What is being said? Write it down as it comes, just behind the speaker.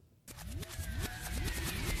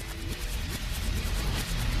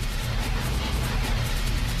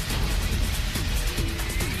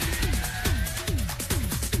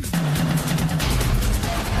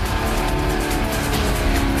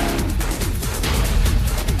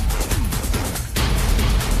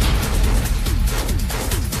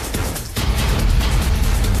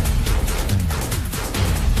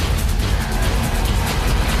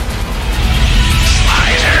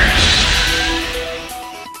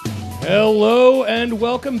Hello and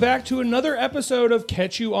welcome back to another episode of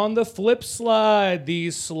Catch You on the Flip Slide, the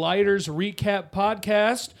Sliders recap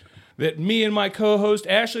podcast that me and my co-host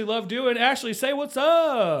Ashley love doing. Ashley, say what's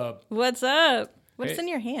up. What's up? What's Hey. in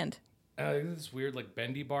your hand? This weird like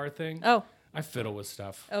bendy bar thing. Oh, I fiddle with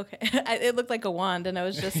stuff. okay. It looked like a wand, and I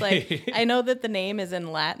was just like, I know that the name is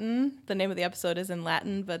in Latin. The name of the episode is in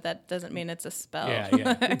Latin, but that doesn't mean it's a spell.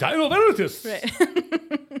 Yeah. Dino Veritas. Right.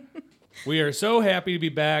 We are so happy to be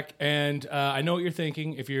back, and I know what you're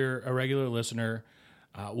thinking if you're a regular listener.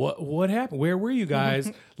 What happened? Where were you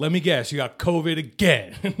guys? Let me guess. You got COVID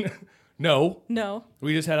again. No.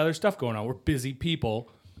 We just had other stuff going on. We're busy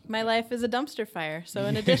people. My life is a dumpster fire. So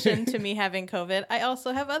in addition to me having COVID, I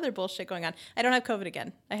also have other bullshit going on. I don't have COVID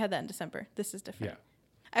again. I had that in December. This is different.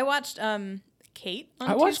 Yeah. I watched Kate on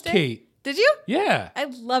I watched Tuesday. Kate. Did you? Yeah. I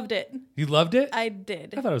loved it. You loved it? I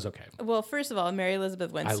did. I thought it was okay. Well, first of all, Mary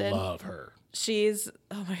Elizabeth I Winstead. love her. She's,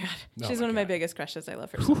 oh my God. Oh She's my one of my God. biggest crushes. I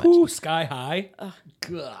love her so much. Ooh, Sky High.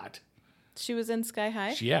 God. She was in Sky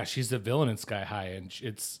High. She's the villain in Sky High, and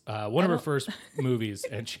it's one of her first movies,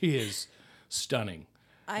 and she is stunning.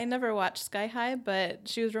 I never watched Sky High, but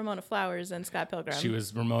she was Ramona Flowers in Scott Pilgrim. She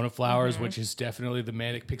was Ramona Flowers, which is definitely the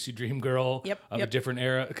manic pixie dream girl of a different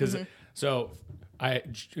era. Because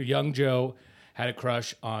young Joe had a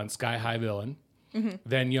crush on Sky High villain.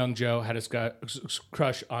 Then young Joe had a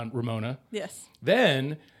crush on Ramona. Yes.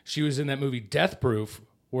 Then she was in that movie Death Proof,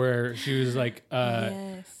 where she was like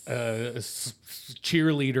a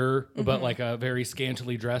cheerleader, but like a very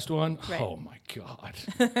scantily dressed one. Right. Oh my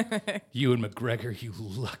God. Ewan McGregor, you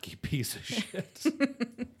lucky piece of shit.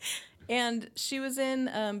 And she was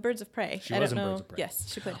in Birds of Prey. She I was don't in know. Birds of Prey.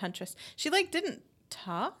 Yes, she played Huntress. She didn't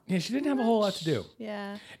talk. Yeah, she didn't have a whole lot to do.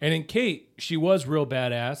 Yeah. And in Kate, she was real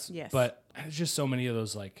badass. Yes. But there's just so many of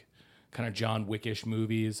those like kind of John Wickish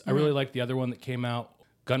movies. I really like the other one that came out,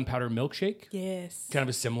 Gunpowder Milkshake. Yes. Kind of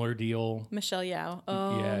a similar deal. Michelle Yeoh.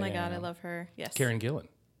 Oh Yeah, my yeah. God, I love her. Yes. Karen Gillan.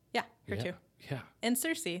 Yeah, her Yeah. too. Yeah. And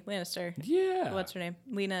Cersei Lannister. Yeah. What's her name?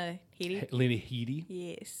 Lena Headey. Lena Headey.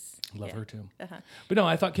 Yes. Love Yeah. her too. Uh-huh. But no,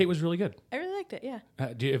 I thought Kate was really good. I really liked it. Yeah.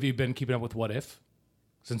 Have you been keeping up with What If?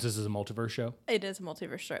 Since this is a multiverse show. It is a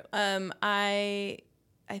multiverse show. I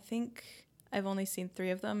think I've only seen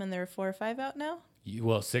 3 of them, and there are 4 or 5 out now.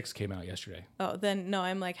 Well, 6 came out yesterday. Oh, then no,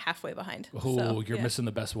 I'm like halfway behind. Oh, So, you're yeah. missing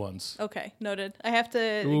the best ones. Okay, noted. I have to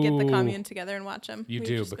get the Ooh. commune together and watch them. You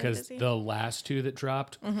do, because the last 2 that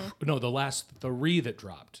dropped, no, the last 3 that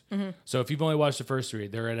dropped. So if you've only watched the first 3,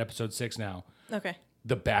 they're at episode 6 now. Okay.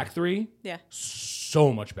 The back 3, Yeah.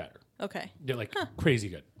 so much better. Okay. They're like crazy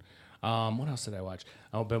good. What else did I watch?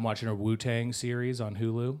 I've been watching a Wu-Tang series on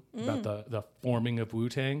Hulu about the forming of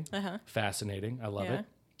Wu-Tang. Fascinating. I love Yeah. it.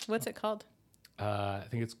 What's it called? I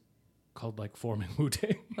think it's called like Forming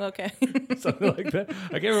Wu-Tang. Okay. Something like that. I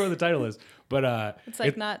can't remember what the title is, but It's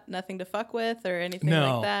like nothing to fuck with or anything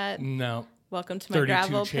no, like that. no. Welcome to my 32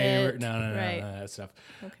 gravel chamber. pit. No, Right. that stuff.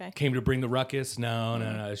 Okay. Came to bring the ruckus. No.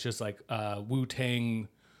 It's just like Wu-Tang.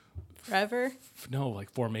 Forever? No, like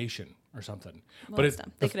formation or something. Well, but it's it's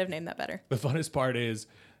dumb. They could have named that better. the funnest part is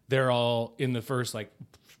they're all in the first like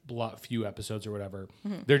few episodes or whatever.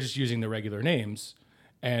 They're just using the regular names.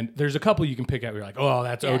 And there's a couple you can pick out where you're like, oh,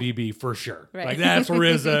 that's Yeah. ODB for sure. Right. Like, that's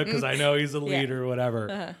RZA because I know he's the Yeah. leader or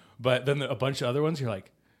whatever. But then a bunch of other ones, you're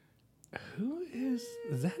like, who is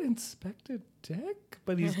that Inspector Deck?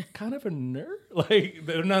 But he's kind of a nerd. Like,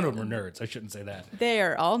 none of them are nerds. I shouldn't say that. They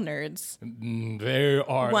are all nerds. There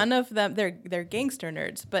are. One of them, they're gangster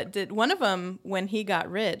nerds, but one of them, when he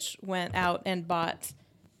got rich, went out and bought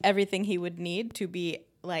everything he would need to be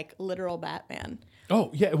like literal Batman.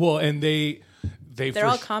 Oh, yeah. Well, and they're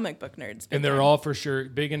all comic book nerds. And they're all for sure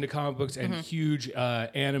big into comic books and huge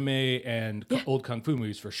anime and old kung fu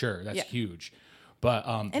movies for sure. That's huge. But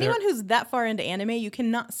anyone who's that far into anime, you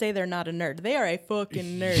cannot say they're not a nerd. They are a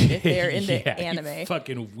fucking nerd if they are into anime.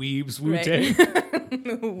 Fucking weebs Wu-Tang.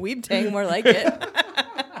 Weeb-tang, more like it.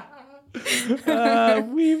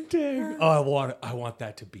 Weeb-Tang. Oh, I want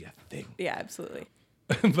that to be a thing. Yeah, absolutely.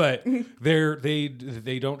 But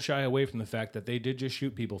they don't shy away from the fact that they did just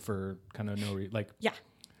shoot people for kind of no reason. Like Yeah.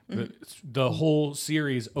 the whole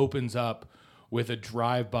series opens up with a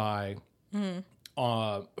drive-by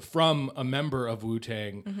from a member of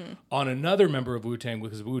Wu-Tang on another member of Wu-Tang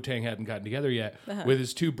because Wu-Tang hadn't gotten together yet with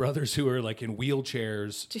his 2 brothers who are like in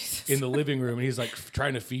wheelchairs Jesus. in the living room, and he's like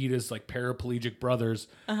trying to feed his like paraplegic brothers,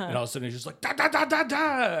 and all of a sudden he's just like da da da da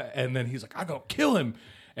da, and then he's like, I'm gonna kill him,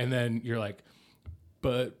 and then you're like,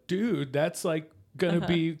 but dude, that's like gonna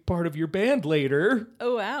be part of your band later.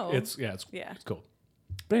 Oh, wow. It's cool.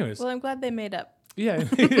 But anyways, Well, I'm glad they made up. yeah.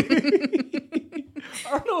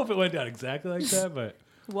 I don't know if it went down exactly like that, but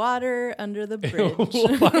water under the bridge.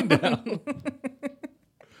 We'll find out.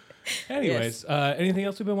 Anyways, anything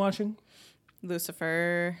else we've been watching?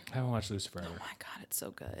 Lucifer. I haven't watched Lucifer ever. Oh my God, it's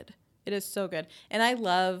so good. It is so good. And I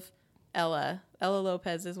love Ella. Ella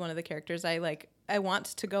Lopez is one of the characters I like. I want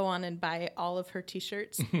to go on and buy all of her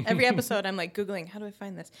t-shirts. Every episode I'm like Googling, how do I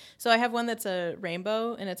find this? So I have one that's a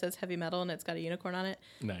rainbow and it says heavy metal and it's got a unicorn on it.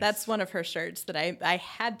 Nice. That's one of her shirts that I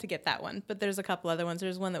had to get that one. But there's a couple other ones.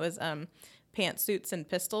 There's one that was pantsuits and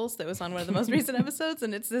pistols that was on one of the most recent episodes.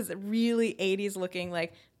 And it's this really 80s looking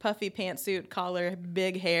like puffy pantsuit, collar,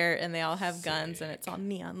 big hair, and they all have guns and it's all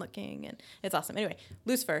neon looking and it's awesome. Anyway,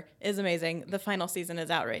 Lucifer is amazing. The final season is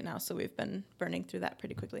out right now. So we've been burning through that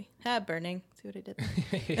pretty quickly. Burning. See what I did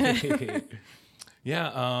there?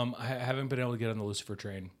 Yeah, I haven't been able to get on the Lucifer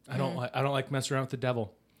train. I don't like messing around with the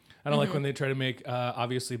devil. I don't like when they try to make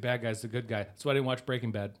obviously bad guys the good guy. That's why I didn't watch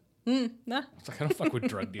Breaking Bad. Nah. It's like I don't fuck with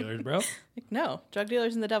drug dealers, bro. Like, no, drug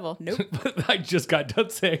dealers and the devil. Nope. But I just got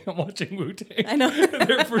done saying I'm watching Wu-Tang. I know.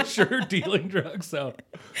 They're for sure dealing drugs, so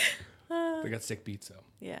they got sick beats. So,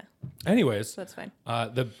 Yeah, anyways, that's fine.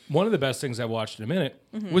 One of the best things I watched in a minute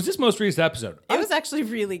was this most recent episode. It was actually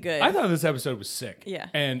really good. I thought this episode was sick. Yeah.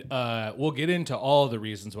 And we'll get into all the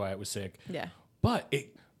reasons why it was sick. Yeah. But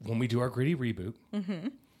when we do our gritty reboot,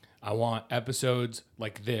 I want episodes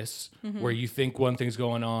like this where you think one thing's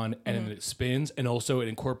going on and then it spins, and also it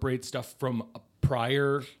incorporates stuff from a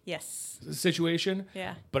prior Yes. situation.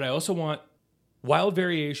 Yeah. But I also want wild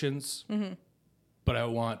variations, but I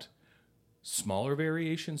want smaller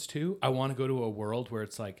variations too. I want to go to a world where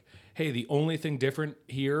it's like, hey, the only thing different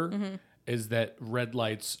here is that red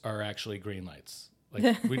lights are actually green lights.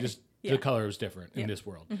 Like we just the color is different in this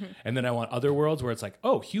world. And then I want other worlds where it's like,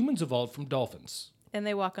 oh, humans evolved from dolphins. And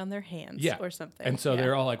they walk on their hands or something. And so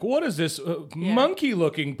they're all like, what is this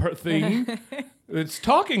monkey-looking thing that's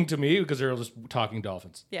talking to me? Because they're just talking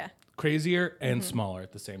dolphins. Yeah. Crazier and smaller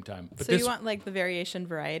at the same time. But So you want like the variation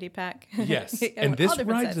variety pack? Yes. I And want this all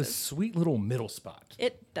different rides a sizes. sweet little middle spot.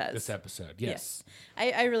 It does. This episode. Yes.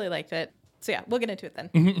 I really liked it. So yeah, we'll get into it then.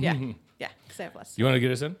 Yeah. Yeah, because I have less. You want to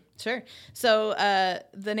get us in? Sure. So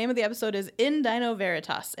the name of the episode is In Dino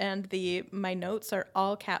Veritas, and my notes are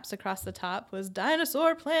all caps across the top was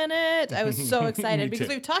Dinosaur Planet. I was so excited because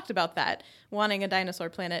we've talked about that, wanting a dinosaur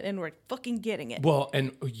planet, and we're fucking getting it. Well,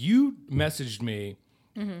 and you messaged me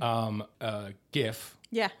a GIF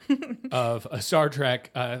Yeah. of a Star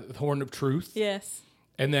Trek Horn of Truth. Yes.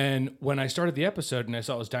 And then when I started the episode and I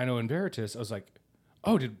saw it was Dino and Veritas, I was like,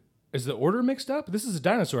 oh, is the order mixed up? This is a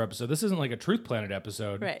dinosaur episode. This isn't like a Truth Planet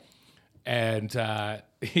episode. Right. And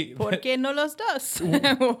 ¿Por qué no los dos?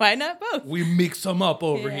 Why not both? we mix them up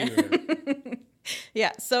over here.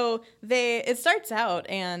 Yeah, so it starts out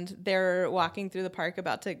and they're walking through the park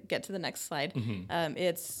about to get to the next slide.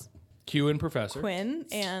 It's Q and Professor. Quinn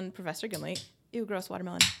and Professor Gimli. Ew, gross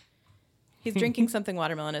watermelon. He's drinking something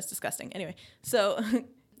watermelon. It's disgusting. Anyway, so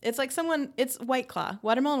it's like it's White Claw,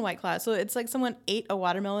 watermelon White Claw. So it's like someone ate a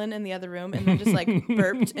watermelon in the other room and then just like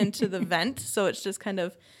burped into the vent. So it's just kind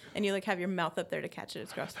of, and you like have your mouth up there to catch it.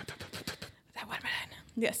 It's gross. That watermelon.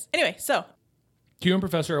 Yes. Anyway, so Q and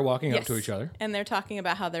Professor are walking up to each other. And they're talking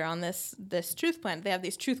about how they're on this truth planet. They have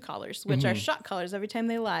these truth collars, which are shot collars. Every time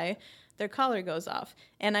they lie, their collar goes off.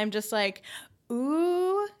 And I'm just like,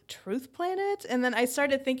 ooh, truth planet? And then I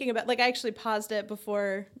started thinking about, like, I actually paused it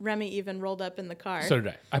before Remy even rolled up in the car. So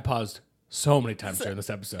did I. I paused so many times during this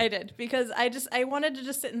episode. I did, because I wanted to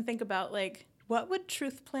just sit and think about, like, what would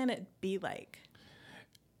truth planet be like?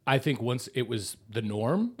 I think once it was the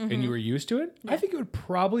norm and you were used to it, I think it would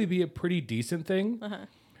probably be a pretty decent thing.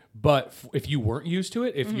 But if you weren't used to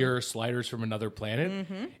it, if you're sliders from another planet,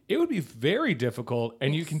 it would be very difficult.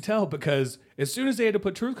 And you can tell because as soon as they had to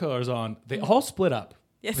put truth colors on, they all split up.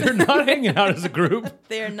 Yes. They're not hanging out as a group.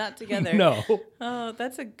 They are not together. No. Oh,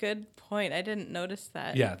 that's a good point. I didn't notice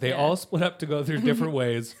that. Yeah, they all split up to go through different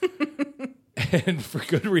ways. And for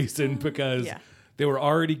good reason, because they were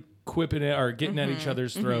already quipping it or getting at each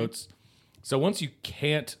other's throats. So once you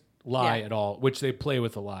can't lie at all, which they play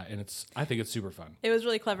with a lot, and I think it's super fun. It was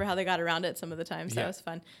really clever how they got around it some of the times. That was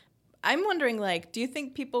fun. I'm wondering, like, do you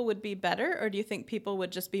think people would be better, or do you think people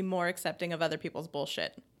would just be more accepting of other people's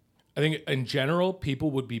bullshit? I think in general,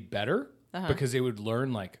 people would be better because they would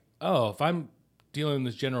learn, like, oh, if I'm dealing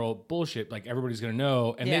with this general bullshit, like, everybody's going to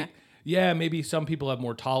know. And maybe some people have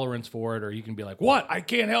more tolerance for it, or you can be like, what? I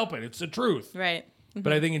can't help it. It's the truth. Right.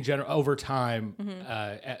 But I think in general, over time,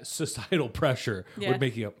 societal pressure would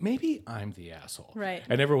make you go, maybe I'm the asshole. Right.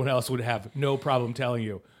 And everyone else would have no problem telling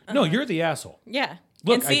you, no, you're the asshole. Yeah.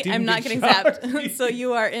 Look, and see, I didn't I'm not get getting shot. zapped. So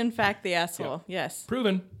you are, in fact, the asshole. Yes.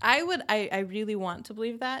 Proven. I really want to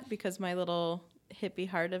believe that because my little hippie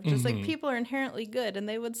heart of just like people are inherently good and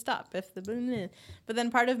they would stop if the. But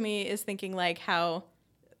then part of me is thinking like how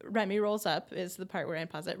Remy rolls up is the part where I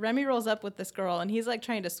pause it. Remy rolls up with this girl and he's like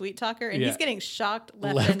trying to sweet talk her and he's getting shocked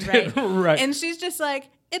left and right. Right. And she's just like,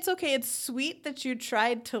 it's okay. It's sweet that you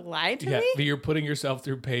tried to lie to me. But you're putting yourself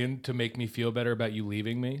through pain to make me feel better about you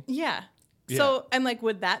leaving me. Yeah. So I'm like,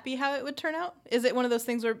 would that be how it would turn out? Is it one of those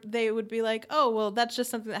things where they would be like, oh, well, that's just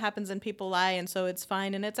something that happens and people lie, and so it's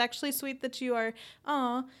fine, and it's actually sweet that you are,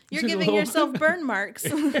 you're giving yourself burn marks,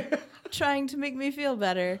 trying to make me feel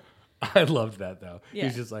better. I loved that though. Yeah.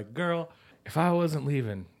 He's just like, girl, if I wasn't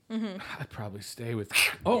leaving, I'd probably stay with.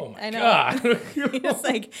 Oh my I know. God. He just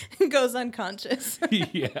like goes unconscious.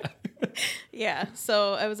 Yeah. Yeah.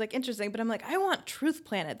 So I was like, interesting. But I'm like, I want Truth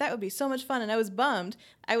Planet. That would be so much fun. And I was bummed.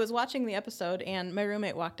 I was watching the episode and my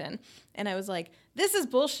roommate walked in and I was like, this is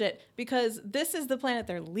bullshit because this is the planet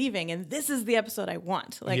they're leaving and this is the episode I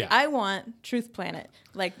want. Like, I want Truth Planet.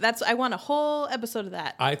 Like, I want a whole episode of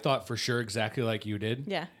that. I thought for sure exactly like you did.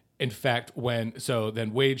 Yeah. In fact,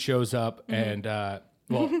 then Wade shows up and,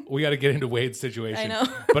 well, we got to get into Wade's situation. I know.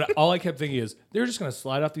 But all I kept thinking is they're just going to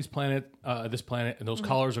slide off this planet, and those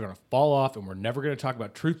collars are going to fall off, and we're never going to talk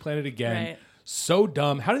about Truth Planet again. Right. So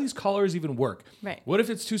dumb. How do these collars even work? Right. What if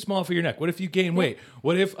it's too small for your neck? What if you gain weight?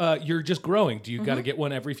 What if you're just growing? Do you got to get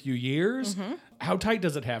one every few years? How tight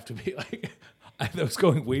does it have to be? Like, I was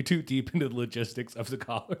going way too deep into the logistics of the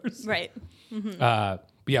collars. Right. But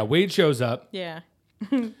yeah, Wade shows up. Yeah.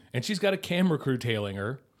 And she's got a camera crew tailing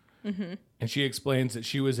her. And she explains that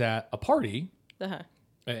she was at a party.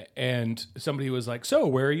 And somebody was like, so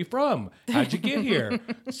where are you from? How'd you get here?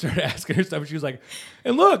 Started asking her stuff. And she was like,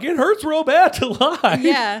 and look, it hurts real bad to lie.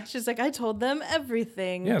 Yeah. She's like, I told them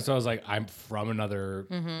everything. Yeah. So I was like, I'm from another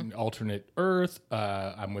alternate Earth.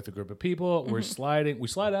 I'm with a group of people. We're sliding. We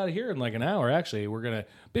slide out of here in like an hour, actually.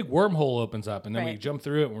 Big wormhole opens up. And then we jump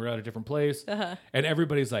through it and we're at a different place. And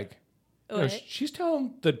everybody's like, no, she's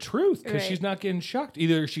telling the truth because she's not getting shocked.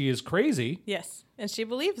 Either she is crazy. Yes. And she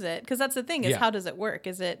believes it. Because that's the thing is, how does it work?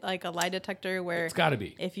 Is it like a lie detector where it's got to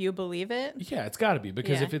be. If you believe it? Yeah, it's got to be.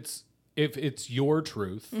 Because if it's your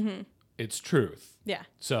truth, it's truth. Yeah.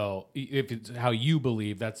 So if it's how you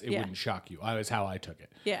believe, it wouldn't shock you. That was how I took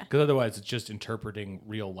it. Yeah. Because otherwise it's just interpreting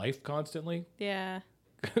real life constantly. Yeah.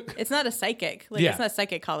 It's not a psychic. Like, it's not a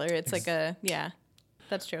psychic collar. It's like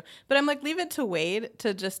that's true. But I'm like, leave it to Wade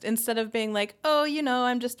to just, instead of being like, oh,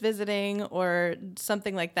 I'm just visiting or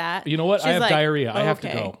something like that. You know what? I have diarrhea. I have to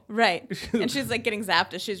go. Right. And she's like getting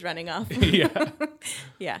zapped as she's running off. Yeah.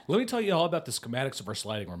 Yeah. Let me tell you all about the schematics of our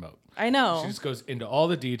sliding remote. I know. She just goes into all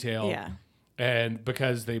the detail. Yeah. And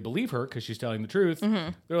because they believe her, because she's telling the truth,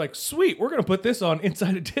 they're like, sweet, we're going to put this on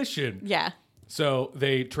Inside Edition. Yeah. So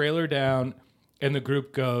they trail her down. And the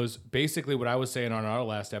group goes, basically what I was saying on our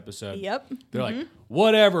last episode. Yep. They're like,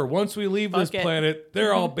 whatever. Once we leave this planet,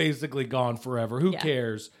 they're all basically gone forever. Who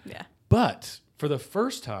cares? Yeah. But for the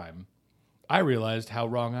first time, I realized how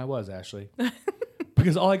wrong I was, Ashley.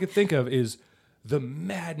 Because all I could think of is the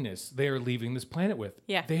madness they are leaving this planet with.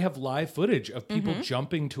 Yeah. They have live footage of people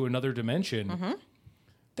jumping to another dimension.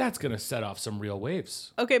 That's going to set off some real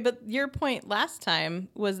waves. Okay, but your point last time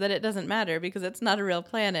was that it doesn't matter because it's not a real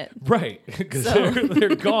planet. Right, because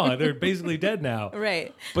they're gone. They're basically dead now.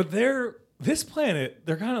 Right. But this planet,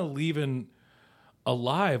 they're kind of leaving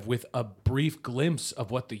alive with a brief glimpse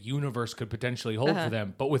of what the universe could potentially hold for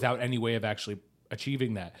them, but without any way of actually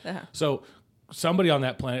achieving that. So somebody on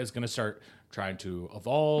that planet is going to start trying to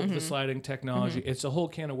evolve the sliding technology. It's a whole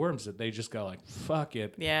can of worms that they just go like, fuck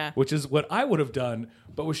it. Yeah. Which is what I would have done,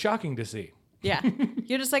 but was shocking to see. Yeah.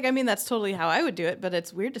 You're just like, I mean, that's totally how I would do it, but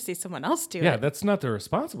it's weird to see someone else do it. Yeah, that's not the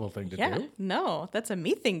responsible thing to do. No, that's a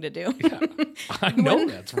me thing to do. Yeah, I know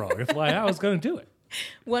that's wrong. That's why I was going to do it.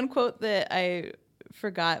 One quote that I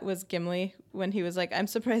forgot was Gimli when he was like, I'm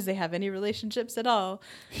surprised they have any relationships at all.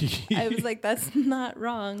 I was like, that's not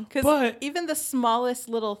wrong. Because even the smallest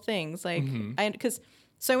little things, like,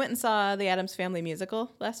 so I went and saw the Addams Family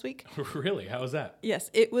musical last week. Really? How was that? Yes,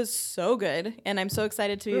 it was so good. And I'm so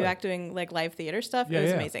excited to be back doing like live theater stuff. It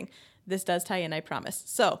was amazing. This does tie in, I promise.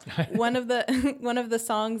 So one of the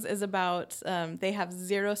songs is about they have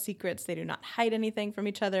zero secrets. They do not hide anything from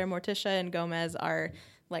each other. Morticia and Gomez are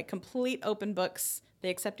like complete open books. They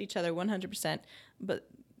accept each other 100%. But,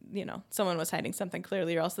 someone was hiding something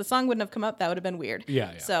clearly or else the song wouldn't have come up. That would have been weird.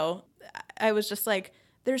 Yeah. So I was just like,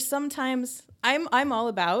 there's sometimes I'm all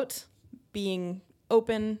about being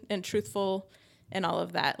open and truthful and all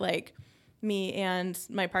of that. Like me and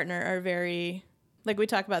my partner are very, like we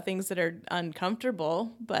talk about things that are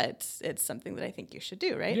uncomfortable, but it's something that I think you should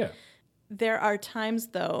do, right? Yeah. There are times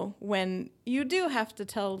though when you do have to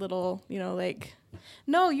tell little, like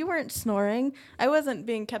No, you weren't snoring. I wasn't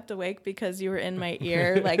being kept awake because you were in my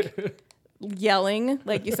ear, like yelling,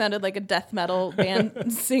 like you sounded like a death metal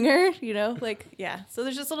band singer, like, yeah. So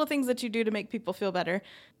there's just little things that you do to make people feel better.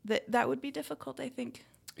 That would be difficult, I think.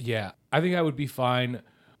 Yeah. I think I would be fine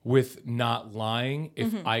with not lying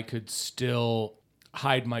if I could still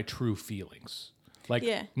hide my true feelings. Like,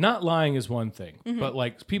 not lying is one thing, but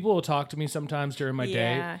like people will talk to me sometimes during my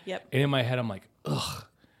day. Yep. And in my head, I'm like, ugh,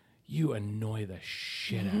 you annoy the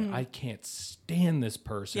shit out of me. I can't stand this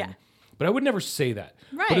person. Yeah. But I would never say that.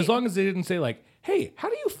 Right. But as long as they didn't say like, hey, how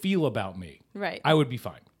do you feel about me? Right. I would be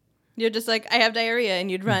fine. You're just like, I have diarrhea, and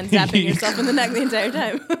you'd run, zapping yourself in the neck the entire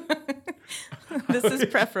time. This is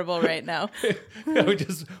preferable right now. I would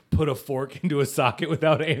just put a fork into a socket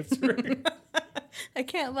without answering. I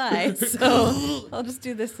can't lie, so I'll just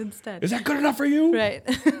do this instead. Is that good enough for you? Right.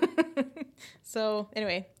 So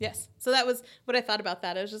anyway, yes. So that was what I thought about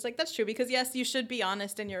that. I was just like, that's true, because yes, you should be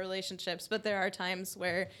honest in your relationships, but there are times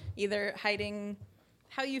where either hiding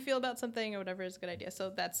how you feel about something or whatever is a good idea.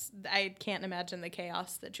 So I can't imagine the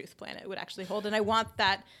chaos that Truth Planet would actually hold, and I want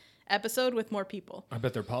that episode with more people. I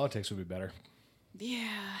bet their politics would be better. Yeah,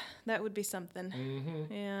 that would be something.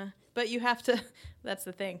 Yeah. But you have to, that's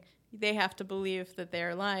the thing. They have to believe that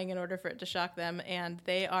they're lying in order for it to shock them, and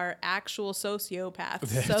they are actual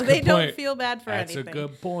sociopaths. So they don't feel bad for anything. That's a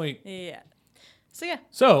good point. Yeah. So, yeah.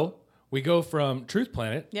 So we go from Truth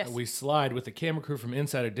Planet. Yes. We slide with the camera crew from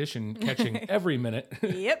Inside Edition, catching every minute.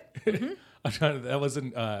 Yep. I'm trying to, that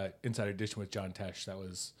wasn't Inside Edition with John Tesh. That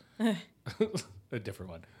was a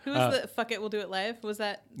different one. Who was the Fuck It, We'll Do It Live? Was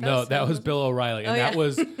that? No, that was Bill O'Reilly. And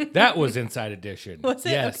that was Inside Edition. Was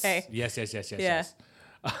it? Yes. Okay. Yes. Yeah. Yes.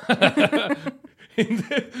 And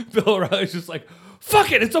Bill O'Reilly's just like,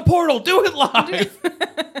 fuck it, it's a portal, do it live.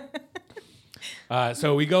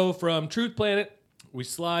 So we go from Truth Planet, we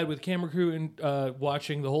slide with camera crew and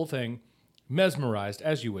watching the whole thing, mesmerized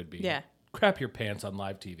as you would be. Yeah. Crap your pants on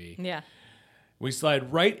live TV. Yeah. We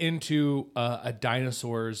slide right into a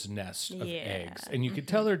dinosaur's nest of eggs. And you can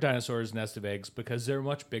tell they're a dinosaur's nest of eggs because they're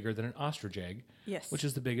much bigger than an ostrich egg. Yes. Which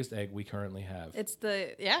is the biggest egg we currently have. It's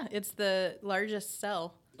the largest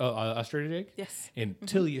cell. Ostrich egg? Yes.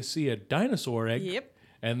 Until you see a dinosaur egg. Yep.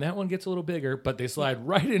 And that one gets a little bigger, but they slide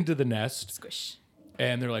right into the nest. Squish.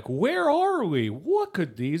 And they're like, where are we? What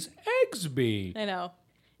could these eggs be? I know.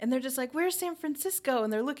 And they're just like, where's San Francisco?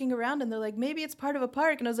 And they're looking around and they're like, maybe it's part of a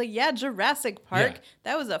park. And I was like, yeah, Jurassic Park. Yeah.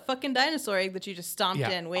 That was a fucking dinosaur egg that you just stomped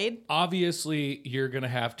in, Wade. Obviously, you're going to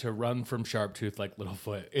have to run from Sharptooth like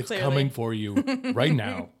Littlefoot. It's Clearly. coming for you right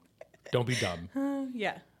now. Don't be dumb.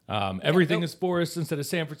 Yeah. Everything is forest instead of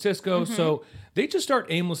San Francisco. So they just start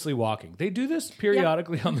aimlessly walking. They do this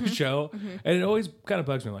periodically on the show. And it always kind of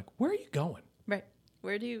bugs me. Like, where are you going? Right.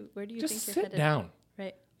 Where do you Just think you're sit headed? down.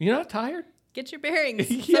 Right. You're not tired? Get your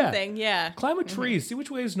bearings. Yeah. Something. Yeah. Climb a tree. See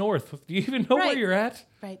which way is north. Do you even know where Right. you're at?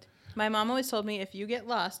 Right. My mom always told me if you get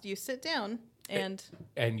lost, you sit down and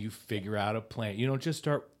you figure out a plan. You don't just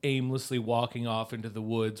start aimlessly walking off into the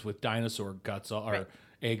woods with dinosaur guts or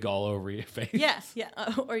egg all over your face. yeah,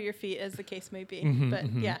 or your feet, as the case may be.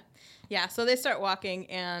 But yeah. So they start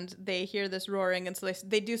walking and they hear this roaring, and so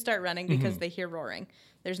they do start running because they hear roaring.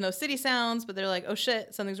 There's no city sounds, but they're like, oh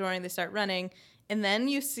shit, something's roaring. They start running, and then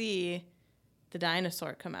you see the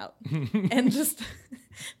dinosaur come out, and just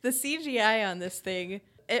the CGI on this thing.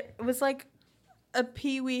 It was like a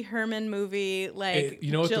Pee Wee Herman movie, like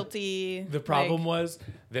jilty. The problem was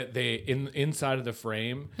that they inside of the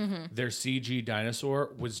frame, their CG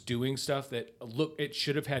dinosaur was doing stuff that it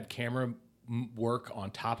should have had camera work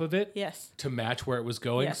on top of it, to match where it was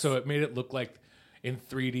going. Yes. So it made it look like in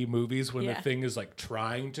 3D movies when the thing is like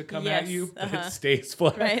trying to come at you, but it stays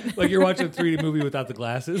flat. Right. Like you're watching a 3D movie without the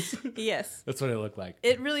glasses. Yes, that's what it looked like.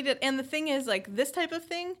 It really did. And the thing is, like, this type of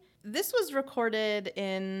thing. This was recorded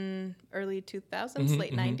in early 2000s,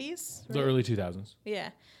 late 90s. Right? The early 2000s. Yeah.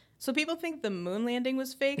 So people think the moon landing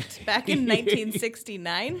was faked back in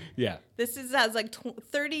 1969. Yeah. This has like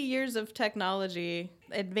 30 years of technology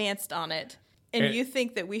advanced on it. And you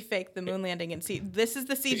think that we faked the moon landing and see this is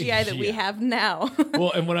the CGI that we have now.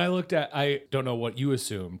 Well, and when I looked at, I don't know what you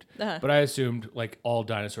assumed, but I assumed like all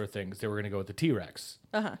dinosaur things, they were going to go with the T-Rex.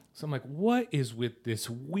 So I'm like, what is with this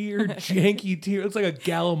weird janky T-Rex? It's like a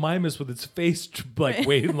Gallimimus with its face like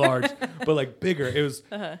way large, but like bigger. It was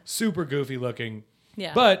super goofy looking.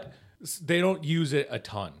 Yeah. But they don't use it a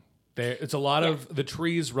ton. It's a lot of the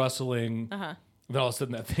trees rustling. Then all of a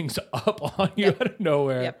sudden that thing's up on you out of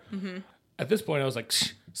nowhere. Yep. At this point, I was like,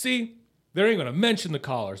 see, they ain't going to mention the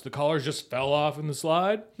collars. The collars just fell off in the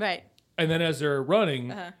slide. Right. And then as they're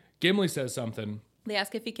running, Gimli says something. They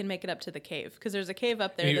ask if he can make it up to the cave because there's a cave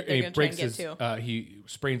up there And that they're going to try and get to. He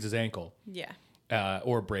sprains his ankle. Yeah.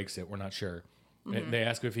 Or breaks it. We're not sure. And they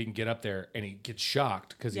ask him if he can get up there, and he gets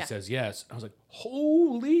shocked because he says yes. I was like,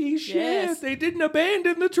 holy shit, Yes. they didn't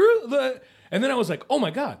abandon the truth. And then I was like, oh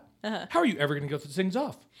my God, how are you ever going to get these things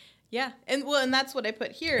off? Yeah. And that's what I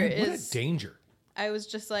put here Man, what is a danger. I was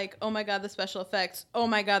just like, oh my God, the special effects. Oh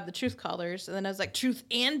my God, the truth collars. And then I was like, Truth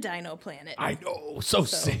and Dino Planet. I know, so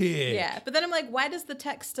sick. Yeah. But then I'm like, why does the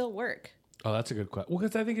tech still work? Oh, that's a good question. Well,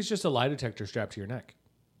 because I think it's just a lie detector strapped to your neck.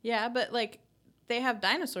 Yeah, but like they have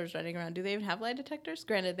dinosaurs running around. Do they even have lie detectors?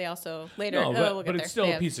 Granted, they also later. No, we'll but get it's there. still They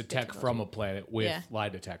a have piece of tech technology. from a planet with Yeah. lie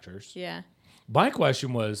detectors. Yeah. My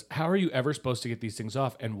question was, how are you ever supposed to get these things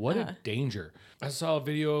off? And what a danger. I saw a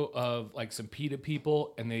video of like some PETA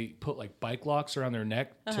people and they put like bike locks around their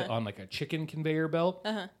neck on like a chicken conveyor belt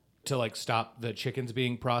to like stop the chickens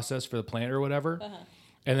being processed for the plant or whatever.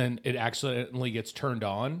 And then it accidentally gets turned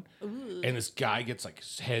on. And this guy gets like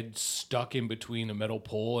his head stuck in between a metal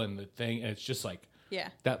pole and the thing. And it's just like, Yeah.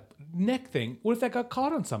 that neck thing, what if that got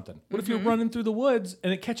caught on something? What if you're running through the woods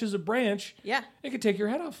and it catches a branch? Yeah. It could take your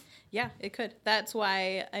head off. Yeah, it could. That's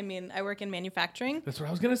why, I mean, I work in manufacturing. That's what I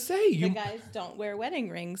was going to say. The guys don't wear wedding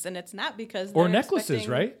rings, and it's not because Or they're necklaces, expecting-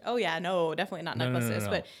 right? Oh yeah, no, definitely not necklaces. no.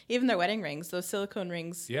 But even their wedding rings, those silicone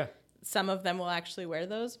rings, Yeah. some of them will actually wear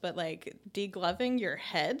those. But like degloving your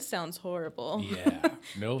head sounds horrible. Yeah.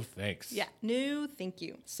 No thanks. Yeah, no, thank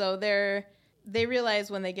you. So they realize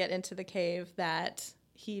when they get into the cave that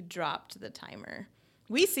he dropped the timer.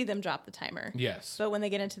 We see them drop the timer. Yes. But when they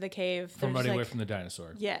get into the cave, From they're just running away like, from the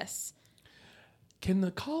dinosaur. yes. Can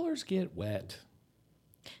the collars get wet?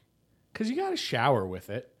 Because you got to shower with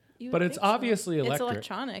it. You would But it's think so. obviously electric. It's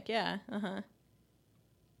electronic, yeah. Uh-huh.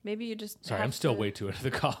 Maybe you just Sorry, have I'm still to- way too into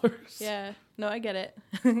the collars. Yeah. No, I get it.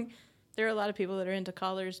 There are a lot of people that are into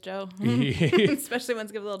collars, Joe. Yeah. Especially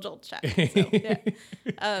ones give a little jolt check. So,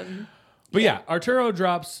 yeah. But yeah, Arturo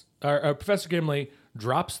drops, Professor Gimli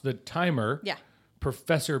drops the timer. Yeah.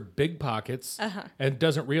 Professor Big Pockets and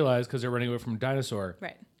doesn't realize because they're running away from a dinosaur.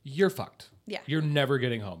 Right. You're fucked. Yeah. You're never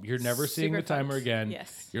getting home. You're never seeing Super the timer fucked. again.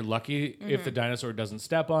 Yes. You're lucky if the dinosaur doesn't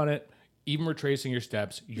step on it. Even retracing your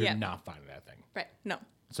steps, you're Yeah. not finding that thing. Right. No.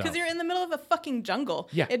 So- Because you're in the middle of a fucking jungle.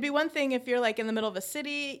 Yeah. It'd be one thing if you're like in the middle of a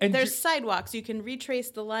city. And There's you're- sidewalks. You can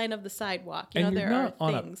retrace the line of the sidewalk. You And know, you're there not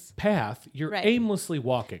are on things. a path. You're Right. aimlessly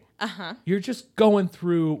walking. You're just going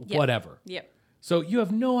through Yep. whatever. Yep. So you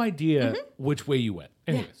have no idea which way you went.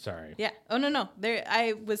 Anyway, sorry. Yeah. Oh, no. There.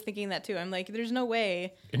 I was thinking that too. I'm like, there's no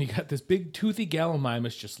way. And you got this big toothy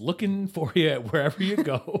Gallimimus just looking for you wherever you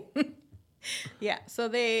go. Yeah. So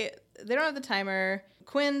they don't have the timer.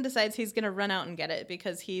 Quinn decides he's going to run out and get it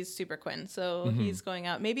because he's Super Quinn. So he's going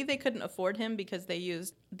out. Maybe they couldn't afford him because they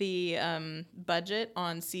used the budget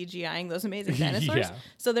on CGIing those amazing dinosaurs. Yeah.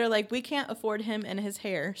 So they're like, we can't afford him and his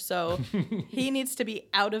hair. So he needs to be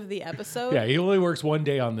out of the episode. Yeah, he only works one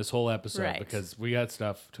day on this whole episode Right. because we got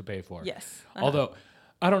stuff to pay for. Yes. Although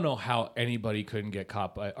I don't know how anybody couldn't get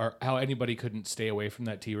caught by, or how anybody couldn't stay away from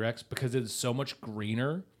that T-Rex because it's so much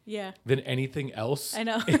greener Yeah. than anything else. I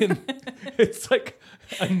know. It's like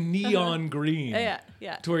a neon green. Yeah.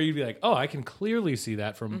 Yeah. To where you'd be like, oh, I can clearly see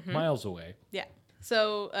that from miles away. Yeah.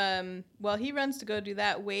 So while he runs to go do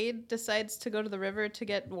that, Wade decides to go to the river to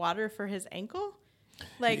get water for his ankle.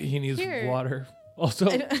 Like He needs here. water. Also,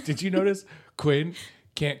 did you notice Quinn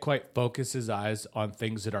can't quite focus his eyes on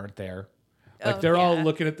things that aren't there? Like Oh, they're all yeah.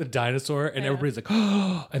 looking at the dinosaur and everybody's like,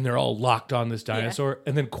 oh, and they're all locked on this dinosaur.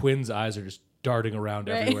 And then Quinn's eyes are just darting around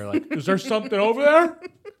Right. everywhere. Like, is there something over there?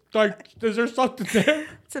 Like, is there something there?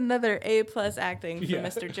 It's another A+ acting for Yeah.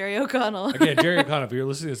 Mr. Jerry O'Connell. Again, Jerry O'Connell, if you're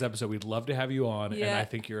listening to this episode, we'd love to have you on. And Yeah. I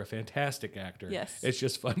think you're a fantastic actor. Yes. It's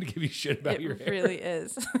just fun to give you shit about your It hair. really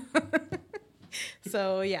is.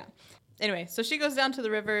 So yeah. Anyway, so she goes down to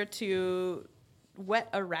the river to wet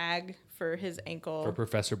a rag for his ankle. For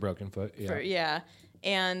Professor Brokenfoot. Yeah. Yeah.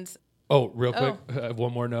 And Oh, real quick,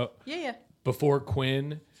 one more note. yeah. Before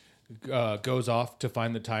Quinn goes off to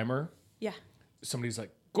find the timer, Yeah. somebody's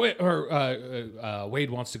like, Quinn, or Wade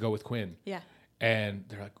wants to go with Quinn. Yeah. And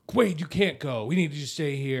they're like, Wade, you can't go. We need you to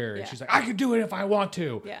stay here. Yeah. And she's like, I can do it if I want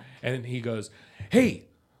to. Yeah. And then he goes, hey,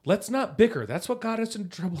 let's not bicker. That's what got us in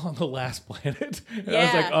trouble on the last planet. And I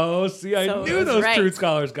was Yeah. like, oh, see, I So it knew was those right. truth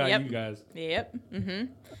scholars got Yep. you guys. Yep.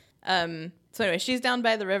 So anyway, she's down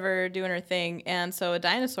by the river doing her thing, and so a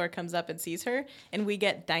dinosaur comes up and sees her, and we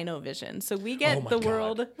get dino vision. So we get Oh my the God.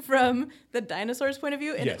 world from the dinosaur's point of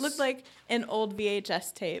view, and Yes. it looked like an old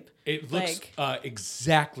VHS tape. It looks like,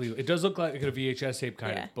 exactly. It does look like a VHS tape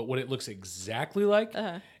kind Yeah. of, but what it looks exactly like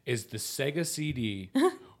is the Sega CD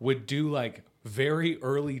would do like very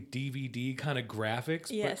early DVD kind of graphics.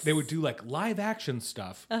 Yes. But they would do like live action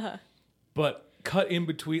stuff. But cut in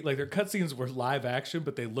between, like their cutscenes were live action,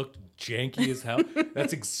 but they looked janky as hell.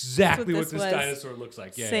 That's exactly what this dinosaur looks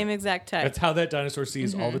like. Yeah, Same exact type. That's how that dinosaur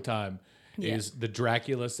sees all the time. Is the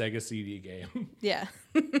Dracula Sega CD game. Yeah.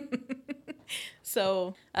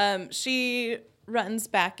 So she runs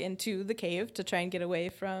back into the cave to try and get away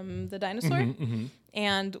from the dinosaur.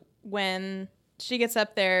 And when she gets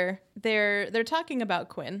up there, they're talking about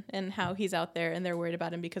Quinn and how he's out there, and they're worried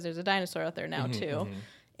about him because there's a dinosaur out there now too.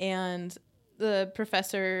 And the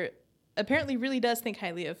professor apparently really does think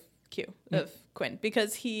highly of Quinn,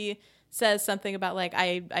 because he says something about like,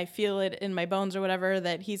 I feel it in my bones or whatever,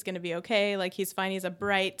 that he's going to be okay. Like, he's fine. He's a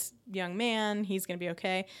bright young man. He's going to be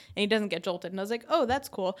okay. And he doesn't get jolted. And I was like, oh, that's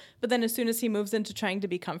cool. But then as soon as he moves into trying to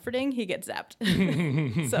be comforting, he gets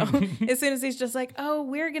zapped. So as soon as he's just like, oh,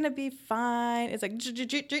 we're going to be fine. It's like,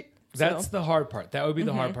 that's the hard part. That would be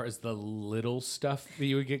the hard part, is the little stuff that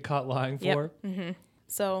you would get caught lying for.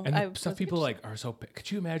 So and stuff people like are so,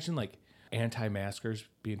 could you imagine like anti-maskers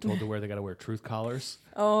being told to wear, they got to wear truth collars?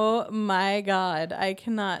 Oh my God. I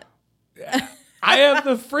cannot. I have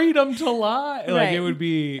the freedom to lie. Like, it would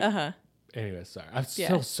be. Anyway, sorry. I'm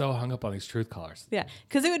still so hung up on these truth collars. Yeah.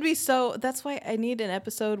 Because it would be so. That's why I need an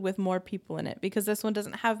episode with more people in it, because this one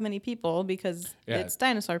doesn't have many people, because it's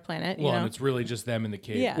Dinosaur Planet. Well, you know? And it's really just them in the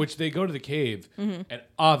cave, Yeah. which they go to the cave, and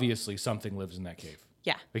obviously something lives in that cave.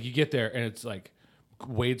 Yeah. Like, you get there and it's like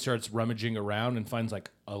Wade starts rummaging around and finds like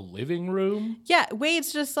a living room. Yeah,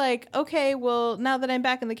 Wade's just like, okay, well, now that I'm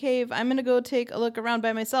back in the cave, I'm going to go take a look around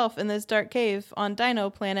by myself in this dark cave on Dino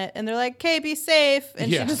Planet. And they're like, okay, be safe.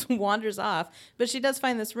 And she just wanders off. But she does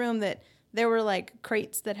find this room that there were like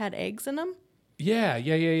crates that had eggs in them.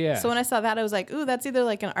 Yeah. So when I saw that, I was like, ooh, that's either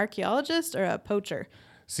like an archaeologist or a poacher.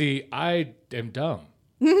 See, I am dumb.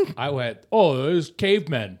 I went, oh, those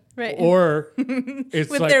cavemen. Right. Or it's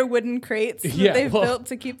with like, their wooden crates that they've built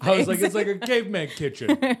to keep the I was eggs. like, it's like a caveman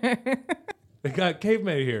kitchen. They got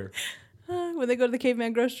cavemen here. When they go to the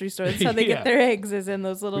caveman grocery store, that's how they get their eggs, is in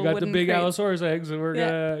those little wooden wooden We got the big crates. Allosaurus eggs, and we're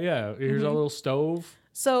gonna, here's a little stove.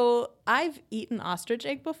 So I've eaten ostrich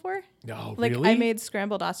egg before. No, Like, really? I made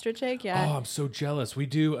scrambled ostrich egg, yeah. Oh, I'm so jealous. We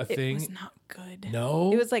do a thing. It was not good.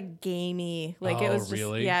 No? It was like gamey. Like, it was just,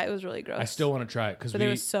 really? yeah, it was really gross. I still want to try it, because but there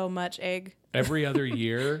was so much egg. every other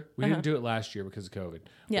year, we didn't do it last year because of COVID.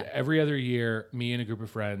 Yeah. But every other year, me and a group of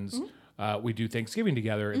friends, we do Thanksgiving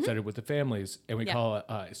together instead of with the families. And we call it,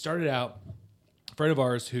 it started out, a friend of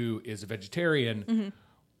ours who is a vegetarian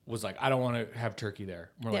was like, I don't want to have turkey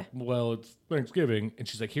there. And we're like, well, it's Thanksgiving. And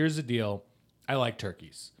she's like, here's the deal. I like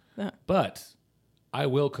turkeys, but I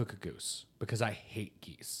will cook a goose because I hate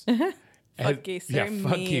geese. Fuck geese. Yeah, They're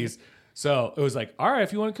fuck mean. geese. So it was like, all right,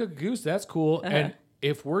 if you want to cook a goose, that's cool. And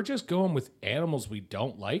if we're just going with animals we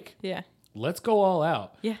don't like, Yeah. let's go all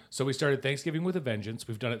out. Yeah. So we started Thanksgiving with a vengeance.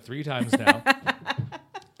 We've done it 3 times now.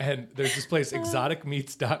 And there's this place,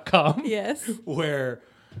 exoticmeats.com, Yes. where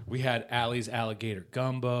we had Allie's alligator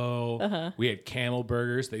gumbo. We had camel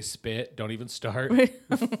burgers. They spit. Don't even start.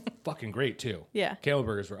 Fucking great, too. Yeah. Camel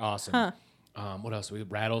burgers were awesome. What else? We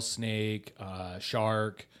had rattlesnake,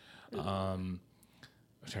 shark. I'm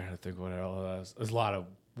trying to think what else. There's a lot of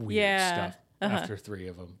weird stuff after 3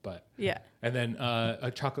 of them. But Yeah. and then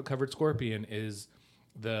a chocolate-covered scorpion is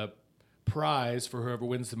the prize for whoever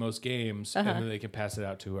wins the most games, and then they can pass it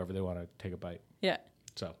out to whoever they want to take a bite. Yeah.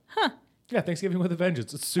 So, yeah, Thanksgiving with a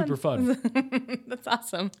vengeance. It's super fun. That's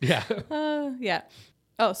awesome. Yeah. Yeah.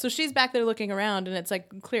 Oh, so she's back there looking around, and it's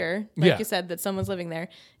like clear, like you said, that someone's living there.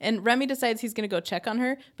 And Remy decides he's going to go check on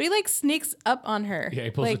her, but he like sneaks up on her. Yeah,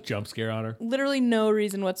 he pulls like, a jump scare on her. Literally no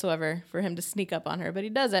reason whatsoever for him to sneak up on her, but he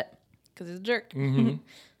does it because he's a jerk.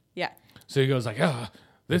 Yeah. So he goes like,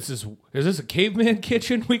 is this a caveman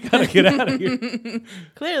kitchen? We got to get out of here.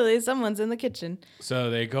 Clearly someone's in the kitchen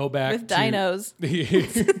So they go back with to... dinos.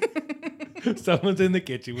 Someone's in the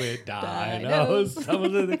kitchen with dinos.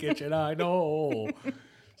 Someone's in the kitchen, I know.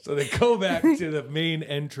 So they go back to the main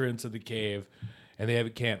entrance of the cave, and they have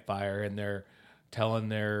a campfire, and they're telling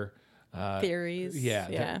their... Theories. Yeah,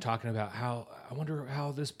 they're talking about how, I wonder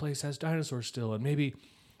how this place has dinosaurs still, and maybe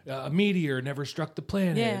a meteor never struck the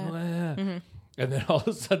planet. Yeah. And then all of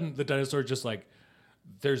a sudden, the dinosaur just like,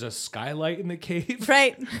 there's a skylight in the cave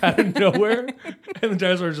Right. out of nowhere, and the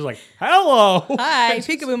dinosaur's just like, hello. Hi,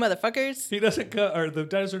 peekaboo motherfuckers. He doesn't come, or the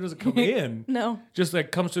dinosaur doesn't come in. No. Just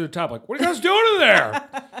like comes to the top, like, what are you guys doing in there?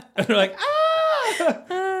 And they're like,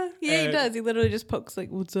 ah. Yeah, he does. He literally just pokes like,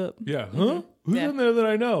 what's up? Yeah, huh? Who's in there that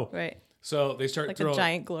I know? Right. So they start Like throwing. a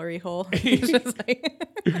giant glory hole. It's just like,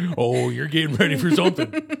 Oh, you're getting ready for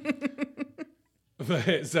something.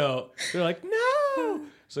 So they're like, no.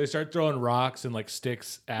 So they start throwing rocks and like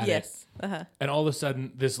sticks at it. Yes. And all of a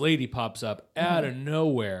sudden, this lady pops up out of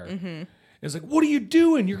nowhere. And it's like, what are you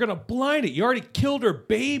doing? You're going to blind it. You already killed her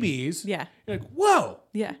babies. Yeah. You're like, whoa.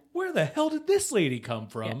 Yeah. Where the hell did this lady come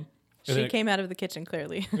from? Yeah. And She then came out of the kitchen,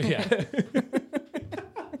 clearly. Yeah.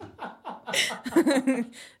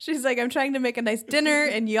 She's like, I'm trying to make a nice dinner,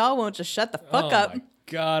 and y'all won't just shut the fuck up. My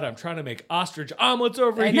God, I'm trying to make ostrich omelets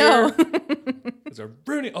over I here. know. It's a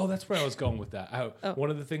ruining. Oh, that's where I was going with that. One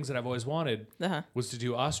of the things that I've always wanted was to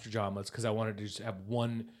do ostrich omelets because I wanted to just have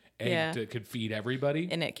one egg that could feed everybody.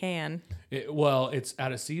 And it can. Well, it's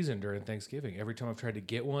out of season during Thanksgiving. Every time I've tried to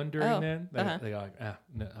get one during then, they go like,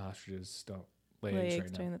 no, ostriches don't lay eggs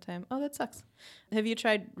right during now. the time. Oh, that sucks. Have you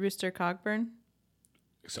tried Rooster Cogburn?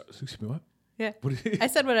 So, excuse me, what? Yeah. What I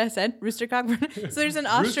said what I said. Rooster Cogburn. So there's an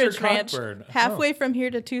ostrich ranch Cockburn. halfway from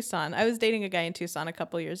here to Tucson. I was dating a guy in Tucson a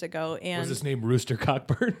couple years ago, and Was his name Rooster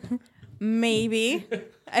Cockburn? maybe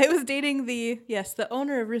I was dating the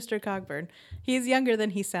owner of Rooster Cogburn. He's younger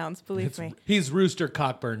than he sounds. Believe me. He's Rooster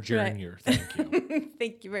Cockburn Jr. Right. Thank you.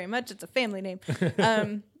 Thank you very much. It's a family name.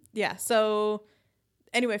 Yeah. So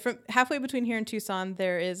anyway, from halfway between here and Tucson,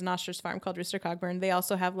 there is an ostrich farm called Rooster Cogburn. They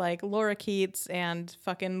also have like lorikeets and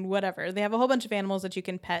fucking whatever. They have a whole bunch of animals that you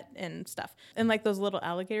can pet and stuff. And like those little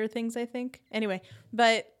alligator things, I think. Anyway,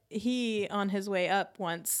 but he, on his way up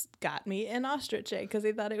once, got me an ostrich egg because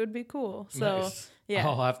he thought it would be cool. So, Nice. yeah.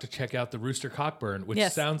 I'll have to check out the Rooster Cockburn, which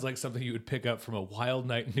Yes. sounds like something you would pick up from a wild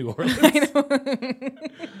night in New Orleans. I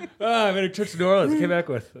know. I made a trip to New Orleans. Came back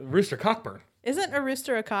with Rooster Cockburn. Isn't a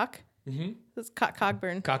rooster a cock? Mm-hmm. It's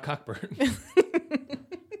Cogburn. Cockburn.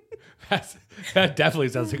 That definitely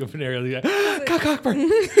sounds like a venereal. Cockburn.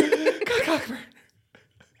 Cockburn.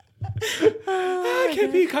 I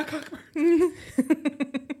can't be Cockburn.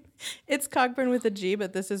 It's Cogburn with a G,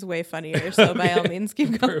 but this is way funnier. So by all means,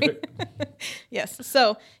 keep going. Yes.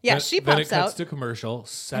 So yeah, she Then it pops cuts out. to commercial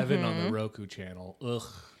 7 on the Roku channel. Ugh,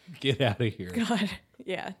 get out of here. God.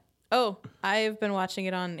 Yeah. Oh, I've been watching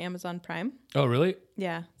it on Amazon Prime. Oh, really?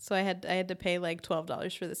 Yeah. So I had to pay like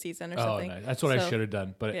 $12 for the season or Oh, something. nice. That's what I So- should have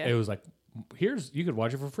done. But yeah. it was like, you could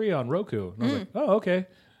watch it for free on Roku. And I was like, oh, okay.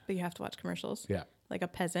 But you have to watch commercials. Yeah. Like a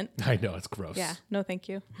peasant. I know, it's gross. Yeah. No, thank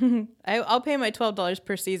you. I'll pay my $12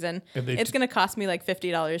 per season. And they It's going to cost me like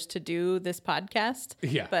 $50 to do this podcast.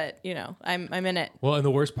 Yeah. But you know, I'm in it. Well, and the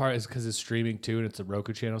worst part is because it's streaming too, and it's a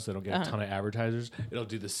Roku channel, so they don't get a ton of advertisers. It'll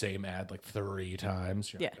do the same ad like 3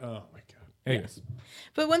 times. You're like, Yeah. oh my God. Anyways.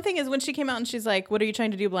 But one thing is when she came out and she's like, what are you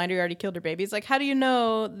trying to do, blind? You already killed her babies. Like, how do you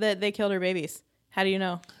know that they killed her babies? How do you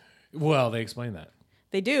know? Well, they explain that.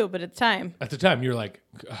 They do, but at the time, At the time, you're like,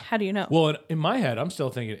 how do you know? well, in my head, I'm still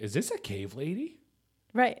thinking, is this a cave lady?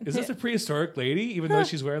 Right. Is this a prehistoric lady, even though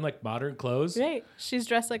she's wearing like modern clothes? Right. She's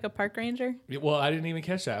dressed like a park ranger. Well, I didn't even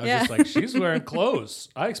catch that. I was Yeah. just like, she's wearing clothes.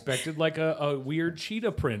 I expected like a weird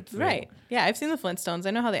cheetah print thing. Right. Yeah, I've seen the Flintstones.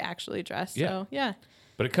 I know how they actually dress. Yeah. So, yeah.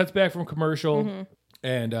 But it cuts back from commercial,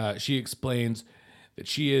 and she explains that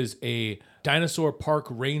she is a dinosaur park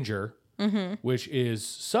ranger, which is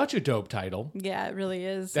such a dope title. Yeah, it really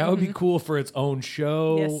is. That would be cool for its own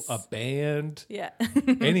show, Yes. a band, Yeah.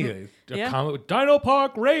 anything. A Yeah. comic with Dino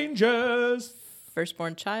Park Rangers.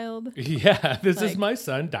 Firstborn child. Yeah, this is Like- my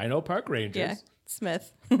son, Dino Park Rangers. Yeah.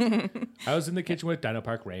 Smith. I was in the kitchen with Dino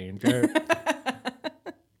Park Ranger.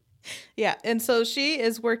 Yeah. And so she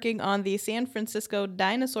is working on the San Francisco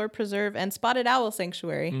Dinosaur Preserve and Spotted Owl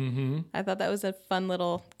Sanctuary. Mm-hmm. I thought that was a fun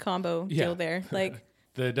little combo Yeah. deal there. Like,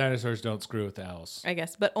 The dinosaurs don't screw with the owls. I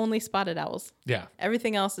guess, but only spotted owls. Yeah.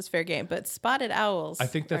 Everything else is fair game, but spotted owls. I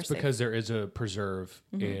think that's are safe. because there is a preserve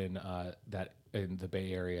in the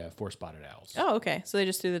Bay Area for spotted owls. Oh, okay. So they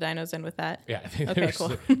just threw the dinos in with that. Yeah, I think Okay, there's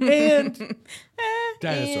cool. and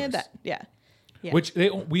dinosaurs, And that, yeah. Yeah. which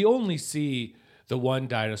we only see the one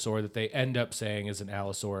dinosaur that they end up saying is an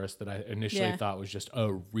Allosaurus that I initially Yeah. thought was just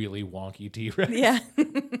a really wonky T-Rex. Yeah.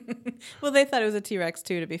 Well, they thought it was a T-Rex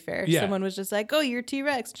too, to be fair. Yeah. Someone was just like, oh, you're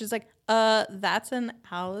T-Rex. She's like, that's an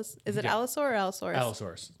Is it Yeah. Allosaur or Allosaurus?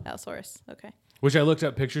 Allosaurus, Allosaurus. Okay. which I looked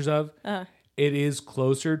up pictures of. It is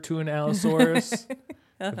closer to an Allosaurus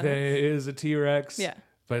than it is a T-Rex. Yeah.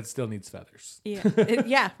 But it still needs feathers. Yeah.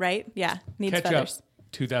 Yeah, right? Yeah. Needs Catch feathers.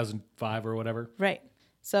 up 2005 or whatever. Right.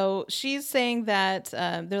 So she's saying that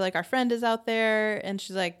they're like, our friend is out there. And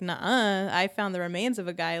she's like, nuh-uh. I found the remains of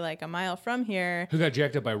a guy like a mile from here. Who got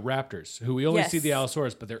jacked up by raptors, who we only Yes. see the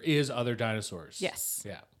Allosaurus, but there is other dinosaurs. Yes.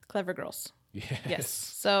 Yeah. Clever girls. Yes. Yes.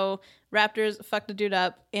 So raptors fucked a dude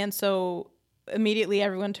up. And so immediately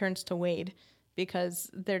everyone turns to Wade because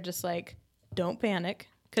they're just like, don't panic.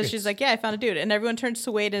 Because she's like, yeah, I found a dude. And everyone turns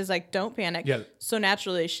to Wade and is like, don't panic. Yeah. So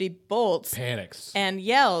naturally, she bolts Panics. and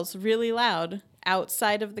yells really loud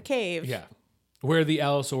outside of the cave. Yeah. Where the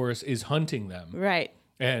Allosaurus is hunting them. Right.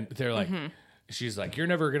 And they're like, she's like, you're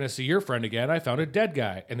never going to see your friend again. I found a dead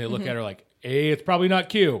guy. And they look at her like, hey, it's probably not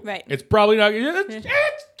Q. Right. It's probably not.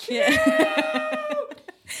 It's Q.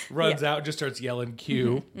 Runs out and just starts yelling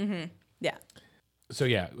Q. Yeah. So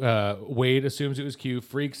yeah, Wade assumes it was Q,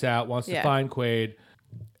 freaks out, wants to find Quaid.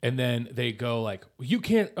 And then they go like, you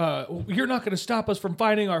can't, you're not going to stop us from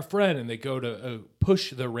finding our friend. And they go to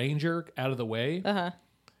push the ranger out of the way.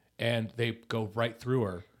 And they go right through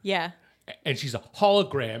her. Yeah. And she's a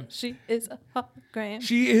hologram. She is a hologram.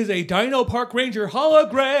 She is a Dino Park Ranger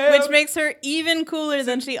hologram. Which makes her even cooler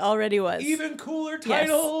than she already was. Even cooler Yes,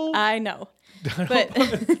 title. I know. Dino But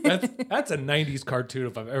that's a 90s cartoon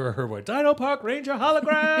if I've ever heard one. Dino Park Ranger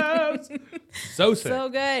holograms. So sick. so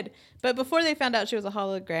good. But before they found out she was a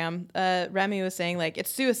hologram, Remy was saying, like,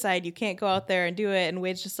 it's suicide. You can't go out there and do it. And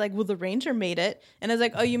Wade's just like, well, the ranger made it. And I was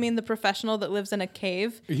like, oh, you mean the professional that lives in a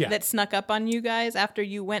cave that snuck up on you guys after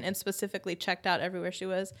you went and specifically checked out everywhere she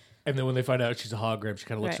was? And then when they find out she's a hologram, she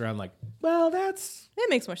kind of looks around like, well, It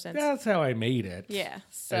makes more sense. that's how I made it. Yeah.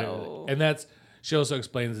 So. And that's, she also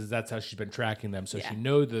explains is that's how she's been tracking them. So she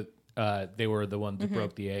know that they were the one that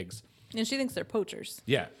broke the eggs. And she thinks they're poachers.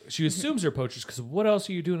 Yeah. She assumes they're poachers because what else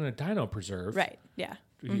are you doing in a dino preserve? Right. Yeah.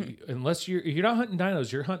 Unless you're not hunting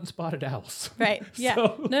dinos, you're hunting spotted owls. Right. Yeah.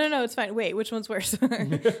 So- No, it's fine. Wait, which one's worse?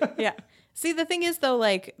 Yeah. See, the thing is, though,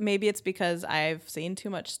 like, maybe it's because I've seen too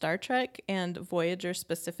much Star Trek and Voyager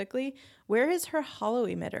specifically. Where is her holo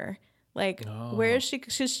emitter? Like, where is she?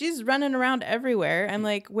 Cause she's running around everywhere. I'm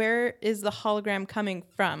like, where is the hologram coming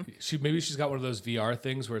from? Maybe she's got one of those VR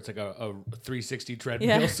things where it's like a 360 treadmill.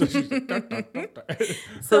 Yeah. So she's like, dun, dun, dun, dun.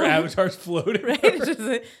 Her avatar's floating.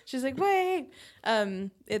 Right? She's like, wait.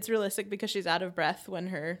 It's realistic because she's out of breath when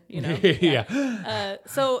her, Yeah.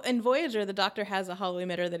 So in Voyager, the Doctor has a holo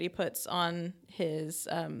emitter that he puts on his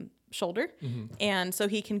shoulder, and so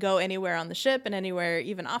he can go anywhere on the ship and anywhere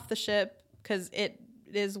even off the ship because it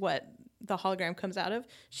is what the hologram comes out of.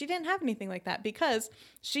 She didn't have anything like that because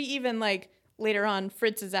she even like later on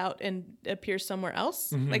fritzes out and appears somewhere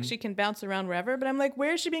else. Like she can bounce around wherever, but I'm like,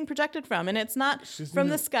 where is she being projected from? And it's not from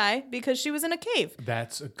the sky because she was in a cave.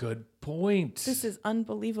 That's a good point. This is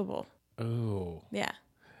unbelievable. Oh. Yeah.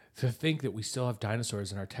 To think that we still have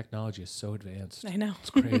dinosaurs and our technology is so advanced. I know. It's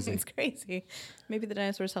crazy. It's crazy. Maybe the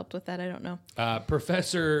dinosaurs helped with that. I don't know.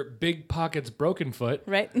 Professor Big Pockets Brokenfoot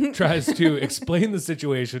Right. tries to explain the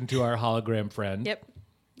situation to our hologram friend. Yep.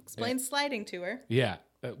 Explain sliding to her. Yeah.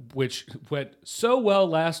 Which went so well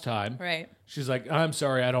last time. Right. She's like, I'm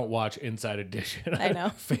sorry, I don't watch Inside Edition. I know.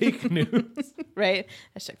 Fake news. Right.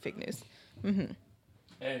 Hashtag fake news.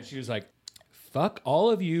 And she was like, fuck all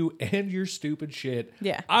of you and your stupid shit.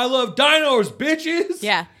 Yeah. I love dinos, bitches.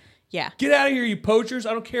 Yeah. Yeah. Get out of here, you poachers.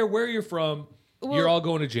 I don't care where you're from. Well, you're all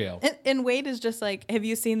going to jail. And Wade is just like, have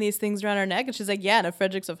you seen these things around our neck? And she's like, yeah, in a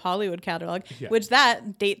Fredericks of Hollywood catalog, Yeah. which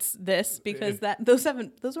that dates this because those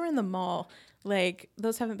were in the mall. Like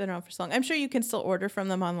those haven't been around for so long. I'm sure you can still order from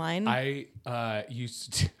them online. I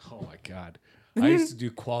used to, oh my God. I used to do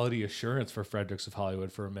quality assurance for Fredericks of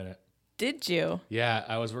Hollywood for a minute. Did you? Yeah,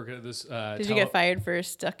 I was working at this. Did you get fired for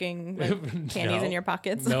stucking panties in your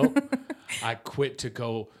pockets? No. I quit to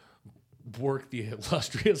go work the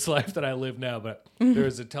illustrious life that I live now. But there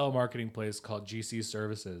was a telemarketing place called GC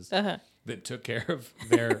Services that took care of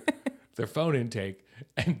their phone intake.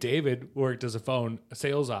 And David worked as a phone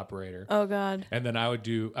sales operator. Oh God. And then I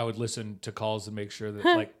would listen to calls and make sure that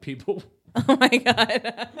like people Oh my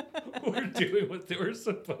God. were doing what they were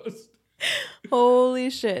supposed to. Holy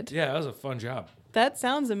shit. Yeah, that was a fun job. That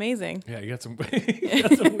sounds amazing. Yeah, you got some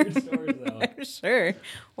weird stories though. I'm sure.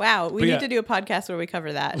 Wow. We need to do a podcast where we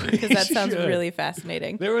cover that because that sounds should. really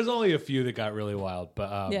fascinating. There was only a few that got really wild,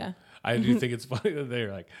 but Yeah. I do think it's funny that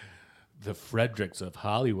they're like the Fredericks of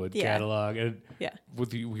Hollywood catalog and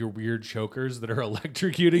with your weird chokers that are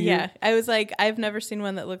electrocuting Yeah. you. I was like, I've never seen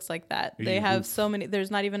one that looks like that. They have so many,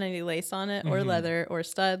 there's not even any lace on it or leather or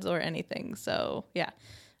studs or anything. So yeah.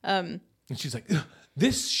 And she's like,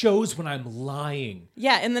 this shows when I'm lying.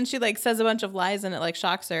 Yeah. And then she like says a bunch of lies and it like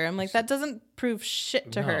shocks her. I'm like, that doesn't prove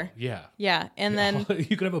shit to No, her. Yeah. Yeah. And then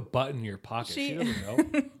you could have a button in your pocket. She doesn't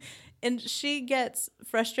know. and she gets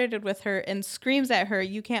frustrated with her and screams at her,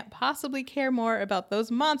 you can't possibly care more about those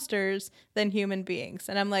monsters than human beings.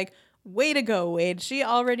 And I'm like, way to go, Wade. She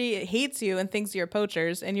already hates you and thinks you're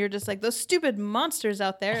poachers. And you're just like, those stupid monsters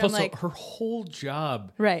out there. Also, I'm like, her whole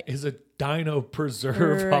job Right. is a dino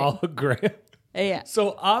preserve hologram. Yeah.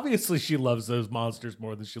 So obviously she loves those monsters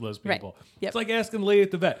more than she loves Right. people. Yep. It's like asking the lady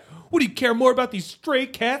at the vet, what, do you care more about these stray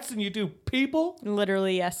cats than you do people?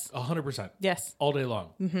 Literally, yes. 100%. Yes. All day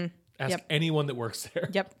long. Mm-hmm. Ask Yep. anyone that works there.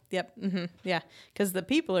 Yep. Yep. Yeah. Because the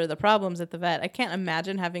people are the problems at the vet. I can't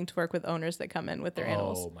imagine having to work with owners that come in with their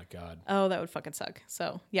animals. Oh my God. Oh, that would fucking suck.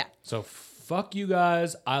 So, yeah. So fuck you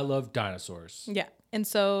guys. I love dinosaurs. Yeah. And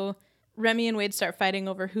so Remy and Wade start fighting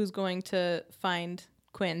over who's going to find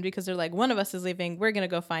Quinn because they're like, one of us is leaving. We're going to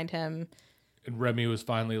go find him. And Remy was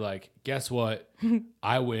finally like, guess what?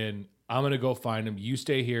 I win. I'm going to go find him. You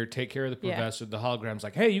stay here. Take care of the Yeah. professor. The hologram's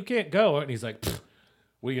like, hey, you can't go. And he's like,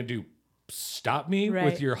 what are you going to do? Stop me Right.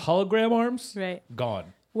 with your hologram arms? Right.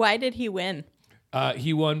 Gone. Why did he win?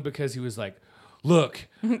 He won because he was like, look,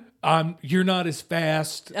 you're not as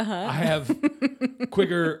fast. I have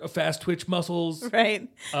quicker, fast twitch muscles. Right.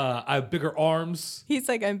 I have bigger arms. He's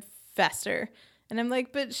like, I'm faster. And I'm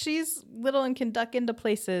like, but she's little and can duck into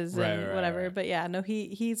places and Right, whatever. right. But yeah, no,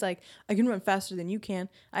 he's like, I can run faster than you can.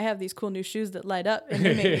 I have these cool new shoes that light up and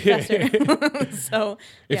they make me faster. So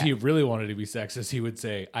If yeah. he really wanted to be sexist, he would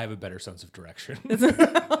say, I have a better sense of direction.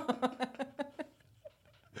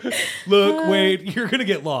 Look, Wade, you're going to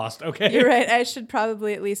get lost, okay? You're right. I should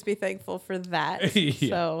probably at least be thankful for that. Yeah.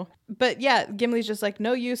 So, but yeah, Gimli's just like,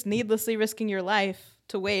 no use needlessly risking your life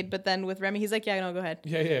to Wade. But then with Remy, he's like, yeah, no, go ahead.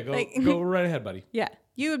 Yeah, go, Like- go right ahead, buddy. Yeah,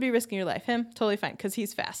 you would be risking your life. Him, totally fine, because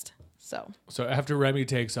he's fast. So, So after Remy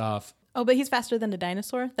takes off, oh, but he's faster than a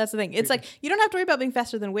dinosaur? That's the thing. It's like, you don't have to worry about being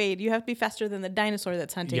faster than Wade. You have to be faster than the dinosaur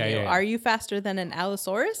that's hunting Yeah, you. yeah, yeah. Are you faster than an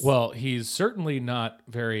Allosaurus? well, he's certainly not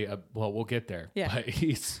very, well, we'll get there. Yeah. But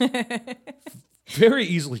he's very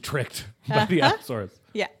easily tricked by the Allosaurus.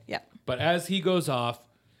 Yeah, yeah. But as he goes off,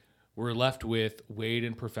 we're left with Wade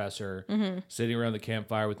and Professor sitting around the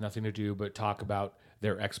campfire with nothing to do but talk about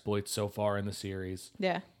their exploits so far in the series.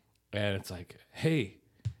 Yeah. And it's like, hey,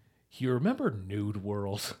 you remember Nude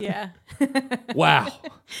World? Yeah. Wow.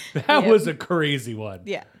 That Yep. was a crazy one.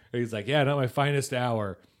 Yeah. And he's like, yeah, not my finest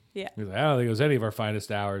hour. Yeah. He's like, I don't think it was any of our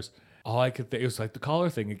finest hours. All I could think, it was like the caller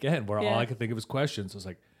thing again, where Yeah. all I could think of was questions. I was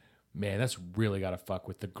like, man, that's really got to fuck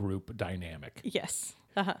with the group dynamic. Yes.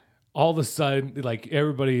 Uh-huh. All of a sudden, like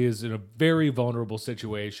everybody is in a very vulnerable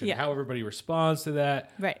situation. Yeah. How everybody responds to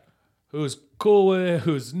that, Right. who's cool with it,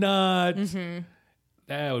 who's not.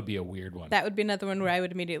 That would be a weird one. That would be another one where I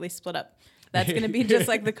would immediately split up. That's going to be just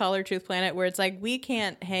like the Color Truth Planet, where it's like, we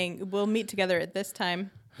can't hang. We'll meet together at this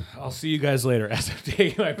time. I'll see you guys later as I'm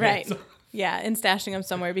taking my Right. pants off. Yeah. And stashing them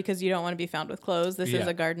somewhere because you don't want to be found with clothes. This Yeah. is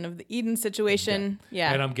a Garden of the Eden situation.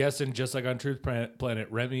 Yeah. And I'm guessing, just like on Truth Planet,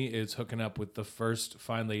 Remy is hooking up with the first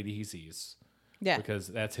fine lady he sees. Yeah. Because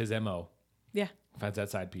that's his MO. Yeah. Finds that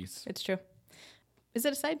side piece. It's true. Is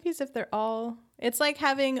it a side piece if they're all? It's like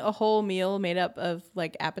having a whole meal made up of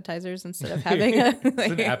like appetizers instead of having a. It's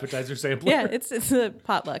Like, an appetizer sampler. yeah, it's a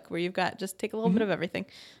potluck where you've got just take a little bit of everything.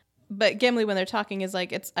 But Gimli, when they're talking, is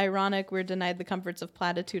like, it's ironic we're denied the comforts of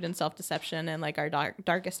platitude and self-deception and like our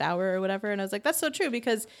darkest hour or whatever. And I was like, that's so true,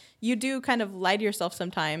 because you do kind of lie to yourself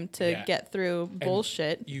sometime to Yeah. get through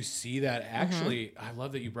bullshit. You see that actually. I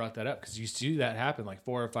love that you brought that up, because you see that happen like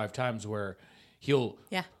 4 or 5 times where he'll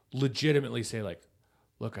Yeah. legitimately say like,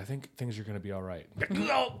 look, I think things are going to be all right.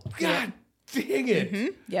 Oh, God dang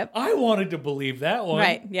it. Yep. I wanted to believe that one.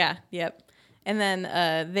 Right. Yeah. Yep. And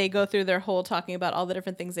then they go through their whole talking about all the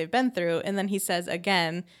different things they've been through. And then he says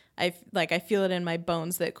again, I feel it in my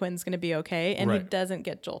bones that Quinn's going to be okay. And he Right. doesn't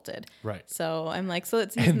get jolted. Right. So I'm like,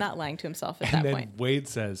 he's not lying to himself at And that then point. Wade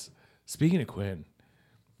says, speaking of Quinn,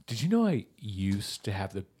 did you know I used to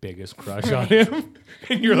have the biggest crush on him?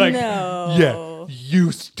 And you're like, No. yeah,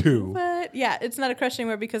 used to. But yeah, it's not a crush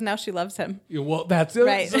anymore because now she loves him. Yeah, well, that's it.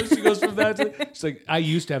 Right. So she goes from that to, she's like, I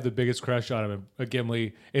used to have the biggest crush on him. And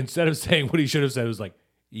Gimli, instead of saying what he should have said, was like,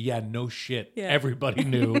 yeah, no shit. Yeah. Everybody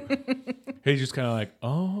knew. He's just kind of like,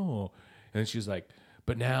 oh. And then she's like,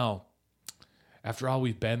 but now, after all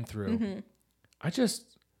we've been through, I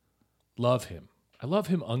just love him. I love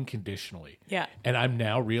him unconditionally. Yeah. And I'm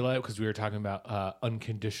now realizing, because we were talking about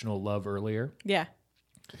unconditional love earlier. Yeah.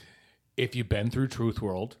 If you've been through Truth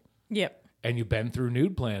World Yep. and you've been through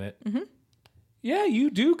Nude Planet, yeah, you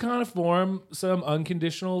do kind of form some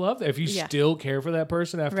unconditional love. If you Yeah. still care for that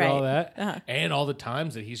person after all Right. that, and all the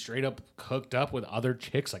times that he straight up hooked up with other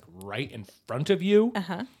chicks like right in front of you,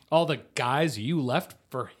 all the guys you left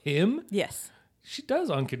for him, Yes. she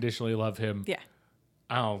does unconditionally love him. Yeah.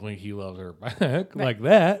 I don't think he loves her back like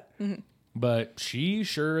that, but she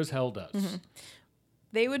sure as hell does.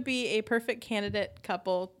 They would be a perfect candidate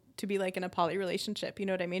couple to be like in a poly relationship. You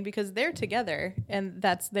know what I mean? Because they're together and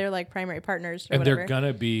they're like primary partners or And whatever. they're going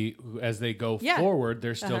to be, as they go Yeah. forward,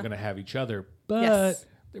 they're still going to have each other. But Yes.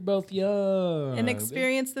 they're both young. and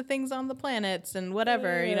experience the things on the planets and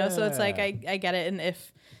whatever, you know? So it's like, I get it. And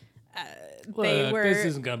if they Look, were... this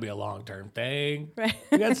isn't going to be a long-term thing. Right.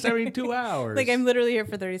 We got 72 hours. Like, I'm literally here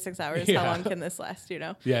for 36 hours. Yeah. How long can this last, you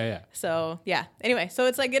know? Yeah. So, yeah. Anyway, so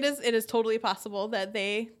it's like it is totally possible that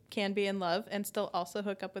they can be in love and still also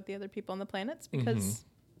hook up with the other people on the planets because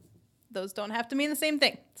those don't have to mean the same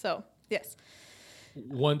thing. So, yes.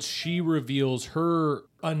 Once she reveals her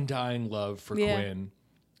undying love for Yeah. Quinn,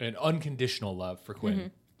 and unconditional love for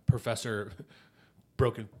Quinn, Professor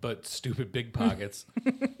Broken but Stupid Big Pockets,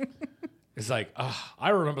 is like, I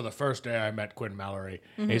remember the first day I met Quinn Mallory.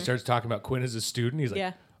 And he starts talking about Quinn as a student. He's like,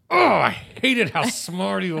 Yeah. oh, I hated how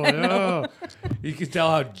smart he was. Oh. You could tell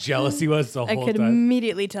how jealous he was the I whole could time.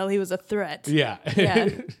 immediately tell he was a threat. Yeah. Yeah.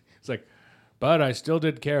 It's like, but I still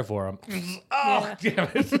did care for him. Oh, damn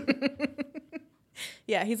it.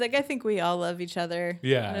 Yeah, he's like, I think we all love each other.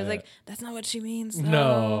 Yeah, And I was yeah. like, that's not what she means.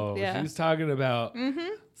 No, Yeah. she's talking about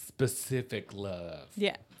specific love.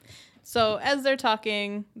 Yeah. So as they're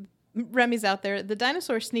talking, Remy's out there. The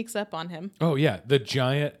dinosaur sneaks up on him. Oh, yeah. The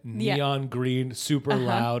giant neon green, super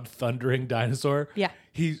loud, thundering dinosaur. Yeah.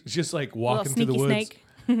 He's just like walking through the sneaky woods. snake.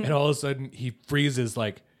 And all of a sudden he freezes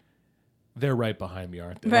like, they're right behind me,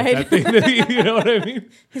 aren't they? Right. Like that thing that you know what I mean?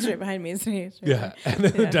 He's right behind me. Isn't he? He's right Yeah. And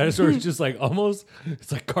then the dinosaur is just like almost,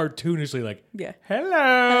 it's like cartoonishly like, Yeah.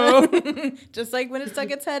 hello. Just like when it stuck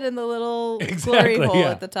its head in the little Exactly, glory hole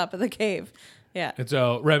yeah. at the top of the cave. Yeah. And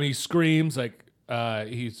so Remy screams like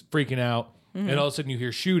he's freaking out. Mm-hmm. And all of a sudden you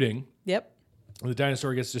hear shooting. Yep. The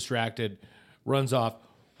dinosaur gets distracted, runs off.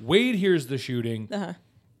 Wade hears the shooting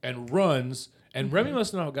and runs. And Remy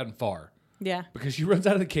must not have gotten far Yeah. because she runs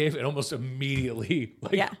out of the cave and almost immediately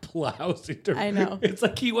plows into. I know. It's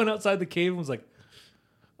like he went outside the cave and was like,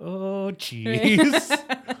 "Oh, jeez,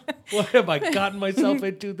 what have I gotten myself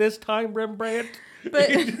into this time, Rembrandt?" But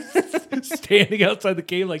Standing outside the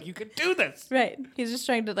cave like, "You can do this." right. He's just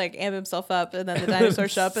trying to like amp himself up and then the dinosaur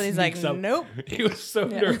show up and he's like, Sneaks up. nope. He was so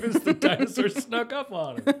nervous the dinosaur snuck up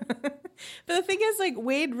on him. But the thing is, like,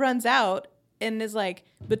 Wade runs out and is like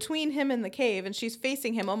between him and the cave, and she's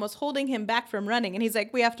facing him, almost holding him back from running. And he's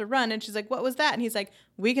like, we have to run. And she's like, what was that? And he's like,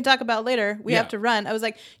 we can talk about later. We have to run. I was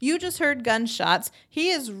like, you just heard gunshots. He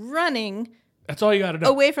is running That's all you got to know.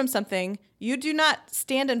 away from something. You do not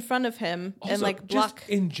stand in front of him and Also, like block. just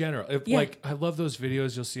in general. If, Yeah. Like, I love those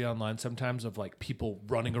videos you'll see online sometimes of like people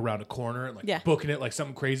running around a corner and like booking it like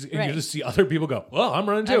something crazy, and you Right. just see other people go, "Well, I'm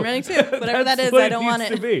running too. I'm running too. Whatever that That's is, what I don't want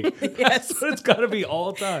needs it." to be. That's what it's got to be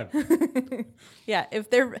all the time. Yeah, if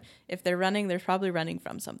they're running, they're probably running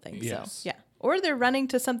from something. Yes. So yeah, or they're running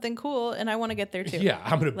to something cool, and I want to get there too. Yeah,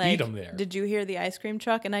 I'm gonna Like, beat them there. Did you hear the ice cream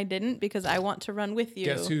truck? And I didn't because I want to run with you.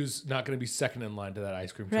 Guess who's not going to be second in line to that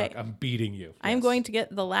ice cream truck? Right. I'm beating you. I'm Yes. going to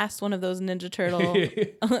get the last one of those Ninja Turtle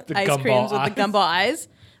The ice gumball creams with eyes. the gumball eyes,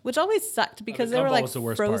 which always sucked because the they were gumball like was the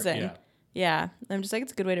worst part, frozen. Yeah, I'm just like,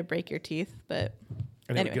 it's a good way to break your teeth, but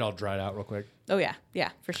And they anyway. get all dried out real quick. Oh yeah,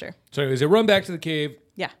 for sure. So, anyways, they run back to the cave.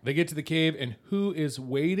 Yeah. They get to the cave, and who is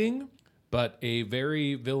waiting but a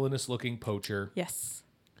very villainous-looking poacher? Yes.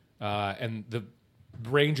 And the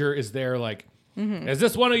ranger is there like, is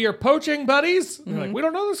this one of your poaching buddies? And they're like, we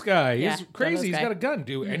don't know this guy. Yeah, He's don't know crazy. this He's guy. got a gun.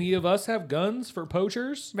 Do any of us have guns for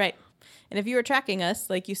poachers? Right. And if you were tracking us,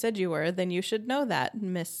 like you said you were, then you should know that,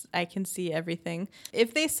 Miss. I can see everything.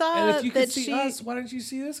 If they saw And if you that could see she, us, why didn't you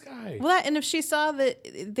see this guy? well, and if she saw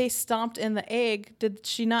that they stomped in the egg, did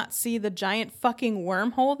she not see the giant fucking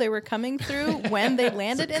wormhole they were coming through when they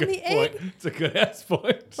landed in the egg? It's a good ass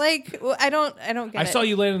point. Like, well, I don't get I it. saw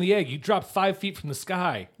you land in the egg. You dropped 5 feet from the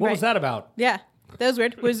sky. What was Right. that about? Yeah, that was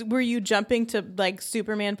weird. Were you jumping to like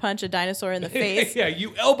Superman punch a dinosaur in the face? Yeah,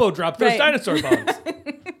 you elbow dropped those Right. dinosaur bones.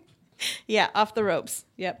 Yeah, off the ropes.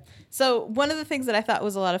 Yep. So one of the things that I thought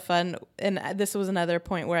was a lot of fun, and this was another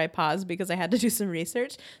point where I paused because I had to do some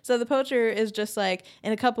research. So the poacher is just like,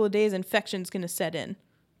 in a couple of days, infection's going to set in.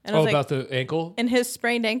 And I Oh, was like, about the ankle? and his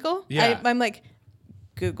sprained ankle? Yeah. I'm like,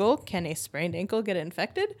 Google, can a sprained ankle get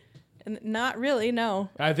infected? And not really, no.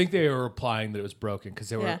 I think they were implying that it was broken because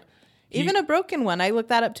they were Yeah. Even a broken one. I looked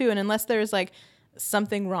that up too. And unless there's like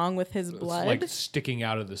something wrong with his blood, like sticking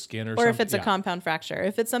out of the skin or or something. if it's a Yeah. compound fracture,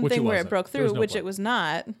 if it's something where it wasn't. broke There was through, no which blood. it was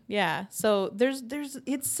not. Yeah. So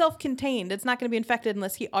it's self-contained. It's not going to be infected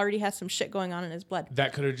unless he already has some shit going on in his blood.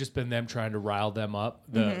 That could have just been them trying to rile them up,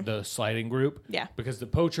 the sliding group. Mm-hmm. Yeah. Because the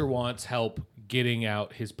poacher wants help getting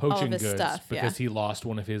out his poaching his goods stuff, because yeah. he lost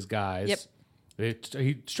one of his guys. Yep.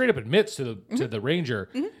 He straight up admits to the ranger,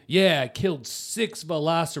 yeah, I killed 6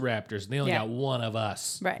 velociraptors, and they only Yeah. got one of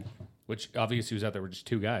us. Right. Which obviously was out there with just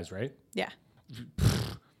 2 guys, right? Yeah.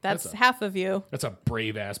 That's half of you. That's a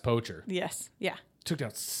brave ass poacher. Yes. Yeah. Took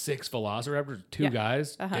down 6 velociraptors, 2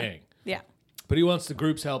 guys. Dang. Yeah. But he wants the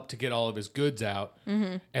group's help to get all of his goods out.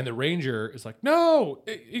 And the ranger is like, no,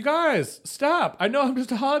 you guys, stop. I know I'm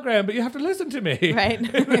just a hologram, but you have to listen to me. Right.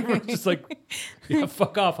 And everyone's just like, yeah,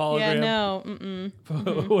 fuck off, hologram. Yeah. No.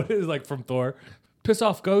 Mm-mm. What is it, like from Thor? Piss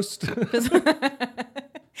off, ghost.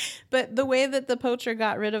 But the way that the poacher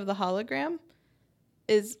got rid of the hologram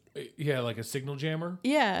is, Yeah, like a signal jammer.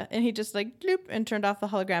 yeah, and he just like bloop and turned off the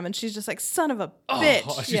hologram, and she's just like, son of a bitch.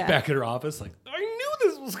 Oh, she's yeah. back at her office like, I knew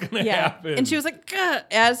this was going to Yeah. happen. And she was like, "Gah,"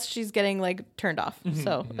 as she's getting like turned off.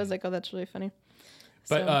 So I was like, oh, that's really funny.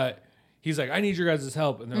 But So- he's like, I need your guys'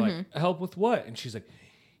 help. And they're like, help with what? And she's like,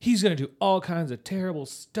 he's going to do all kinds of terrible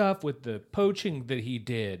stuff with the poaching that he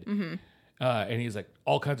did. And he's like,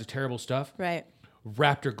 all kinds of terrible stuff. right.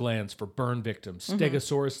 Raptor glands for burn victims,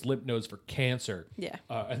 Stegosaurus lymph nodes for cancer. Yeah.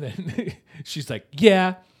 And then she's like,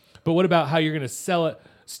 yeah, but what about how you're going to sell it,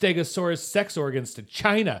 Stegosaurus sex organs to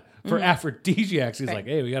China for aphrodisiacs? He's Right. like,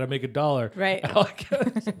 hey, we got to make $1. Right. And I'm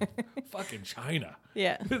like, fucking China.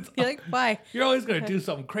 Yeah. You're like, why? You're always going to do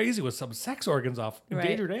something crazy with some sex organs off Right.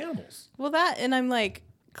 endangered animals. Well, that, and I'm like,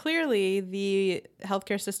 clearly the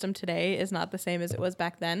healthcare system today is not the same as it was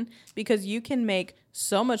back then, because you can make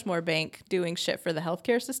so much more bank doing shit for the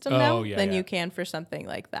healthcare system now Oh, yeah, than yeah. you can for something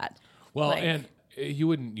like that. Well, Like- and you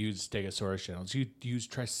wouldn't use Stegosaurus genitals. You'd use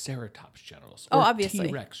Triceratops genitals. Oh, or obviously.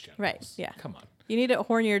 T-Rex genitals. Right, yeah. Come on. You need a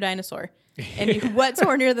hornier dinosaur. And what's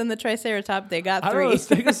hornier than the Triceratops? They got I don't know.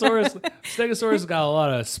 3. Stegosaurus got a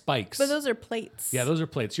lot of spikes. But those are plates. Yeah, those are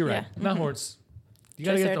plates. You're right. Yeah. Not horns. You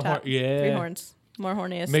gotta get the horn. Triceratops, Yeah. 3 horns. More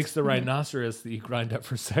horniest. Makes the rhinoceros that you grind up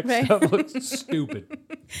for sex Right. stuff look stupid.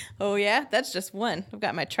 Oh, yeah? That's just one. I've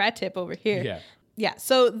got my tri-tip over here. Yeah. Yeah,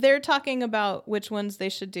 so they're talking about which ones they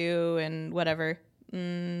should do and whatever.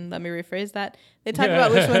 Let me rephrase that. They talk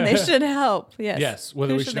about which one they should help. Yes. Yes.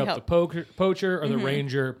 Whether Who we should they help the poacher or the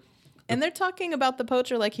ranger. And they're talking about the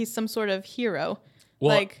poacher like he's some sort of hero.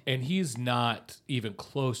 Well, like, and he's not even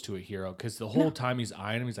close to a hero because the whole time he's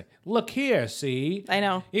eyeing him, he's like, look here, see? I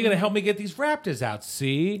know. You're going to help me get these raptors out,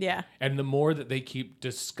 see? Yeah. And the more that they keep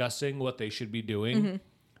discussing what they should be doing,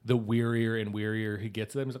 the wearier and wearier he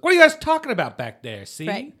gets to them. He's like, what are you guys talking about back there, see?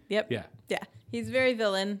 Right. Yep. Yeah. Yeah. He's very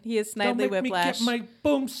villain. He is Don't Snidely make Whiplash. me get my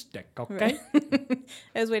boomstick, okay?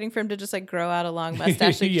 I was waiting for him to just like grow out a long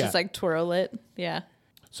mustache, like Yeah. just like twirl it. Yeah.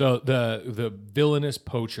 So the villainous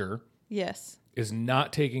poacher Yes. is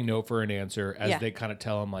not taking no for an answer as Yeah. they kind of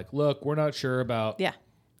tell him, like, look, we're not sure about Yeah.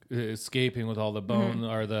 escaping with all the bone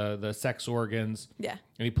or the sex organs. Yeah.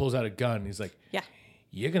 And he pulls out a gun. He's like, Yeah.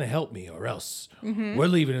 you're going to help me or else we're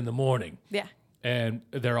leaving in the morning. Yeah. And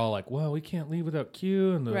they're all like, well, we can't leave without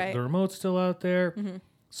Q and the Right. remote's still out there.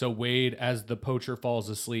 So Wade, as the poacher falls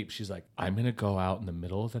asleep, she's like, I'm going to go out in the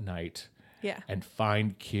middle of the night Yeah. and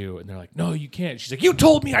find Q. And they're like, no, you can't. She's like, you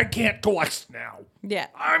told me I can't twice now. Yeah.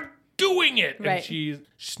 I'm doing it. And Right. she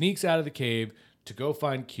sneaks out of the cave to go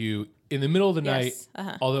find Q in the middle of the night. Yes.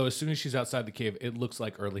 Uh-huh. Although as soon as she's outside the cave, it looks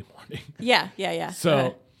like early morning. Yeah. Yeah. Yeah.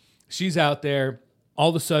 So she's out there. All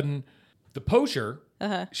of a sudden, the poacher,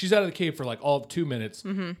 she's out of the cave for like all of 2 minutes.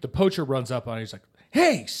 The poacher runs up on her. He's like,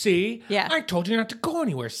 hey, see? Yeah. I told you not to go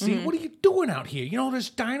anywhere. See? What are you doing out here? You know there's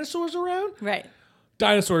dinosaurs around? Right.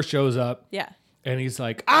 Dinosaur shows up. Yeah. And he's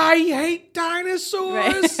like, I hate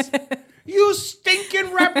dinosaurs. You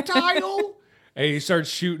stinking reptile. And he starts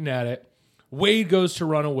shooting at it. Wade goes to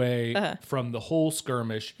run away from the whole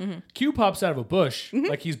skirmish. Q pops out of a bush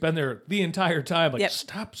like he's been there the entire time. Like, Yep.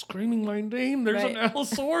 stop screaming my name. There's Right. an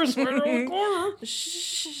Allosaurus right around the corner.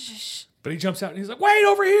 Shh. But he jumps out and he's like, Wade,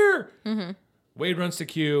 over here. Wade runs to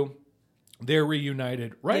Q. They're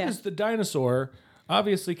reunited. Right Yeah. as the dinosaur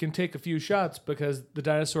obviously can take a few shots because the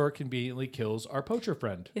dinosaur conveniently kills our poacher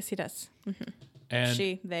friend. Yes, he does.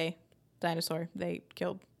 And Dinosaur, they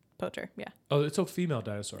killed poacher. Yeah. oh, it's a female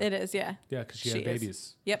dinosaur. It is. Yeah. Yeah, because she She had is.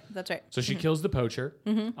 babies. Yep. That's right. So she kills the poacher.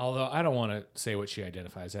 Although I don't want to say what she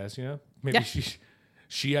identifies as. You know, maybe Yeah.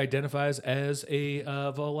 she identifies as a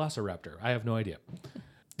velociraptor. I have no idea.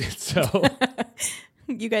 So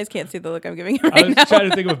You guys can't see the look I'm giving him I right was now. trying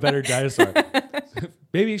to think of a better dinosaur.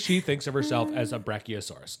 Maybe she thinks of herself as a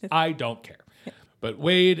brachiosaurus. I don't care. But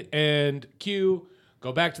Wade and Q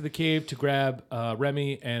go back to the cave to grab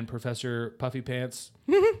Remy and Professor Puffy Pants.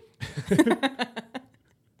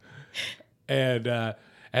 And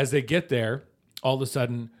as they get there, all of a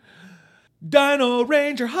sudden, Dino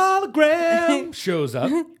Ranger hologram shows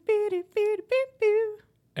up.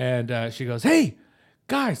 And she goes, "Hey,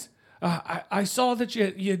 guys, I saw that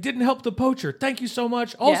you didn't help the poacher. Thank you so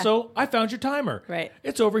much. Also, I found your timer. Right.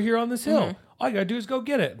 It's over here on this hill. All you got to do is go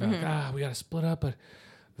get it." And they're like, we got to split up, but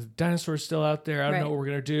the dinosaur's still out there. I don't know what we're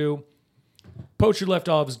going to do. Poacher left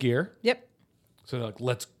all of his gear. Yep. So they're like,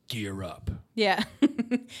 let's gear up. Yeah.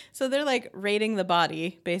 So they're like raiding the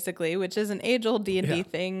body, basically, which is an age-old D&D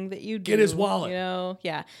thing that you do. Get his wallet. You know,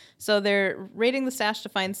 yeah. So they're raiding the stash to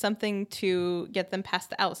find something to get them past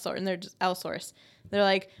the outsource, and they're just outsource. They're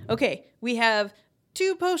like, okay, we have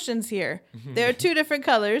 2 potions here. They're 2 different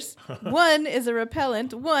colors. One is a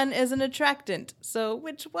repellent. One is an attractant. So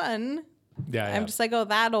which one? Yeah. I'm just like, oh,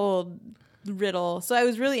 that old riddle. So I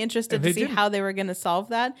was really interested to see how they were going to solve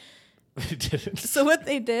that. They didn't. So what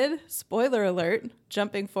they did, spoiler alert,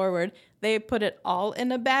 jumping forward, they put it all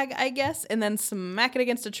in a bag, I guess, and then smack it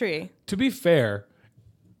against a tree. To be fair,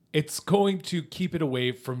 it's going to keep it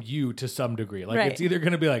away from you to some degree. Like it's either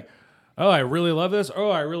going to be like, oh, I really love this. Oh,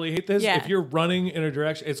 I really hate this. Yeah. If you're running in a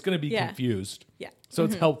direction, it's going to be confused. Yeah. So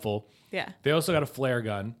it's helpful. Yeah. They also got a flare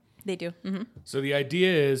gun. They do. Mm-hmm. So the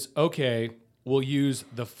idea is, okay, we'll use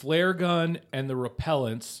the flare gun and the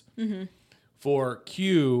repellents for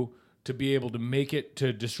Q to be able to make it,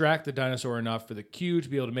 to distract the dinosaur enough for the Q to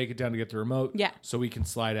be able to make it down to get the remote. Yeah. So we can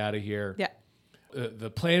slide out of here. Yeah. The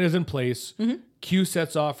plan is in place. Q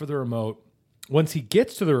sets off for the remote. Once he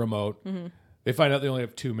gets to the remote, they find out they only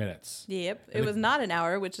have 2 minutes. Yep. It was not an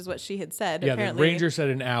hour, which is what she had said. Yeah, Apparently, the ranger said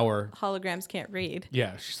an hour. holograms can't read.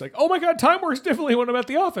 Yeah, she's like, oh my God, time works differently when I'm at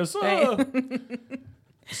the office. Right.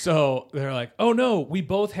 So they're like, oh no, we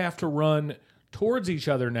both have to run towards each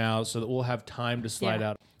other now so that we'll have time to slide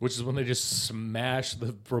out. Which is when they just smash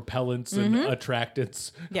the repellents and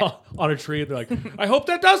attractants on a tree. And they're like, I hope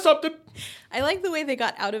that does something. I like the way they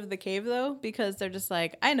got out of the cave, though, because they're just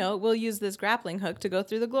like, I know, we'll use this grappling hook to go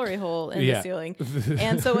through the glory hole in the ceiling.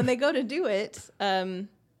 And so when they go to do it, and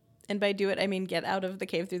by do it, I mean get out of the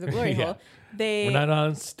cave through the glory hole, We're not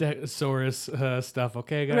on Stegosaurus stuff,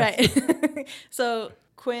 okay, guys? Right. So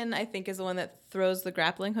Quinn, I think, is the one that throws the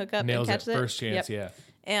grappling hook up Nails and catches it it. first chance, yeah.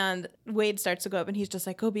 And Wade starts to go up, and he's just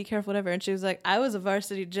like, "Oh, be careful, whatever." And she was like, "I was a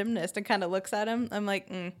varsity gymnast," and kind of looks at him. I'm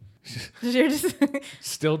like, "You're just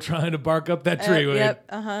still trying to bark up that tree." Wade. Yep.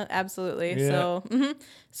 Absolutely. Yeah.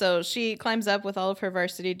 So she climbs up with all of her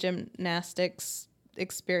varsity gymnastics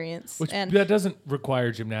experience, Which and that doesn't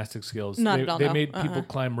require gymnastic skills. Not at all, They no. made people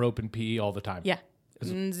climb rope in PE all the time. yeah,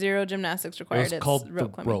 zero gymnastics required. It's called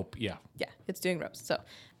rope the climbing. rope. Yeah. Yeah, it's doing ropes. So,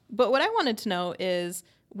 but what I wanted to know is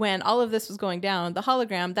when all of this was going down, the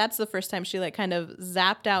hologram, that's the first time she like kind of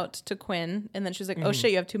zapped out to Quinn. And then she was like, oh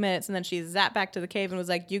shit, you have 2 minutes. And then she zapped back to the cave and was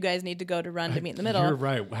like, you guys need to go to run to meet in the middle. You're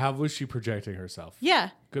right. How was she projecting herself?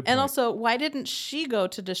 Yeah. Good And point. also, why didn't she go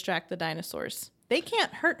to distract the dinosaurs? They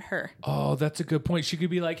can't hurt her. Oh, that's a good point. She could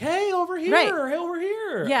be like, hey, over here, Right. hey, over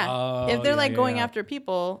here. Yeah. Oh, If they're like going yeah. after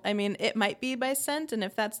people, I mean, it might be by scent. And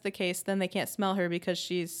if that's the case, then they can't smell her because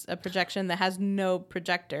she's a projection that has no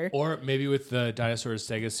projector. Or maybe with the dinosaur's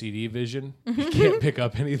Sega CD vision, you can't pick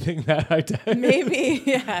up anything that I did. Maybe.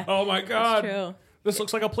 Yeah. Oh my God. True. This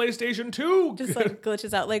looks like a PlayStation 2. Just like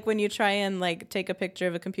glitches out, like when you try and like take a picture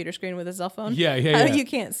of a computer screen with a cell phone. Yeah. You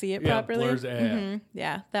can't see it properly. Blurs, yeah.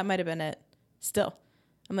 Yeah, that might have been it. Still,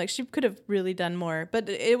 I'm like, she could have really done more, but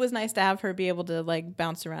it was nice to have her be able to like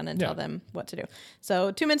bounce around and tell them what to do.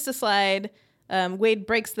 So 2 minutes to slide. Wade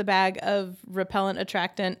breaks the bag of repellent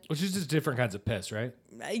attractant. Which is just different kinds of piss, right?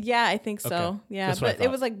 Yeah, I think so. Okay. Yeah, That's what I but it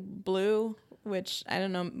thought. was like blue, which I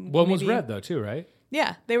don't know. One was red though, too, right?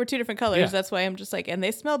 Yeah, they were 2 different colors. Yeah. That's why I'm just like, and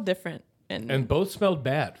they smelled different. And both smelled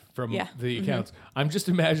bad from the accounts. I'm just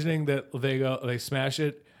imagining that they smash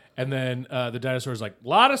it, and then the dinosaur's like,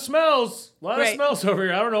 lot of smells over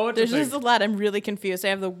here. I don't know what There's to just think. a lot. I'm really confused. I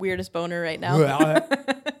have the weirdest boner right now.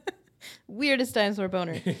 Weirdest dinosaur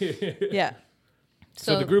boner. Yeah.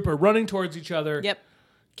 So the group are running towards each other. Yep.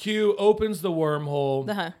 Q opens the wormhole.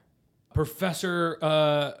 Uh-huh.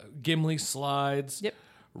 Professor Gimli slides. Yep.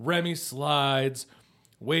 Remy slides.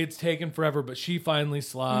 Wade's taking forever, but she finally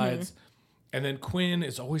slides. And then Quinn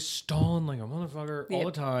is always stalling like a motherfucker all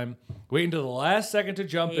the time, waiting until the last second to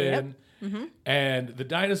jump in. And the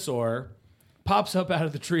dinosaur pops up out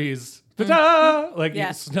of the trees. Ta-da! Like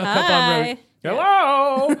he snuck up on Remy.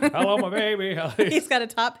 Hello! Hello, my baby. He's got a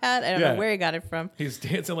top hat. I don't know where he got it from. He's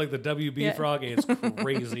dancing like the WB frog, and it's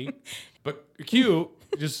crazy. But Q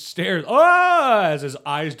just stares as his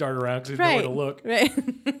eyes dart around because he's nowhere to look. Right.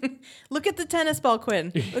 Look at the tennis ball,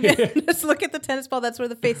 Quinn. Just look at the tennis ball. That's where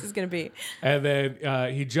the face is going to be. And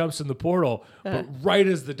then he jumps in the portal. But right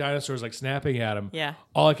as the dinosaur's like snapping at him,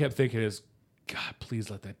 all I kept thinking is, God,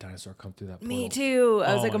 please let that dinosaur come through that portal. Me too.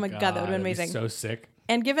 I was like, oh my God, that would have been that'd be amazing. so sick.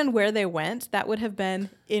 And given where they went, that would have been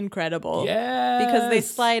incredible. Yes. Because they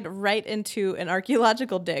slide right into an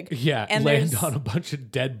archaeological dig. Yeah, And land there's on a bunch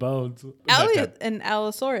of dead bones. an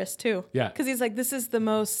Allosaurus too. Yeah. Because he's like, this is the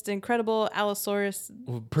most incredible Allosaurus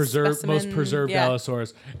Most specimen. preserved Yeah.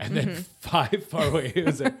 Allosaurus. And then 5 far away, it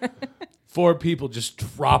was like 4 people just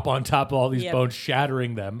drop on top of all these Yep. bones,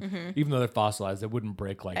 shattering them. Even though they're fossilized, they wouldn't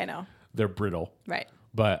break like I know. they're brittle. Right.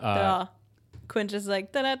 But Quinn just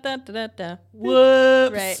like, da-da-da-da-da.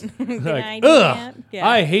 whoops. Right. Can Like, I do ugh, that? Yeah.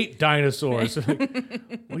 I hate dinosaurs.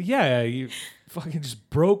 Well, yeah, you fucking just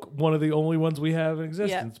broke one of the only ones we have in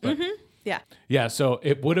existence. But Yeah. yeah, so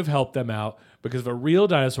it would have helped them out because if a real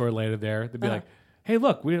dinosaur landed there, they'd be like, hey,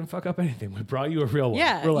 look, we didn't fuck up anything. We brought you a real one.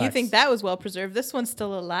 Yeah. Relax. You think that was well preserved. This one's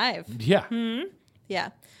still alive. Yeah.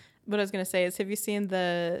 Yeah. What I was going to say is, have you seen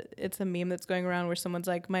it's a meme that's going around where someone's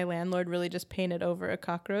like, my landlord really just painted over a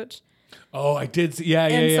cockroach. Oh, I did see. Yeah,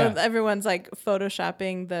 And yeah. so everyone's like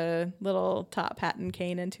photoshopping the little top hat and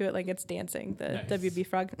cane into it like it's dancing, the Nice. WB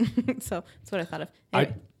frog. So that's what I thought of.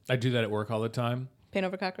 Anyway, I do that at work all the time. paint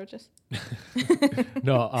over cockroaches.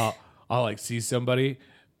 No, I'll like see somebody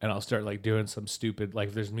and I'll start like doing some stupid, like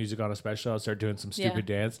if there's music on a special, I'll start doing some stupid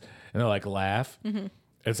dance and they'll like laugh and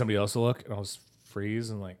somebody else will look and I'll just freeze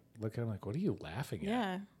and like look at them like, what are you laughing at?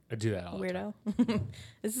 Yeah. I do that all the time. Weirdo.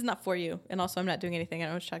 This is not for you. And also, I'm not doing anything. I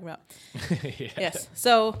don't know what you're talking about. Yeah. Yes.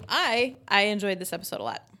 So I enjoyed this episode a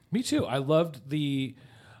lot. Me too. I loved the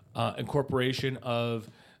incorporation of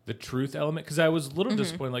the truth element because I was a little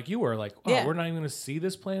disappointed, like you were, like, oh, Yeah. we're not even going to see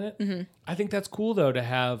this planet. I think that's cool though to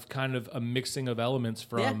have kind of a mixing of elements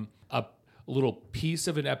from a little piece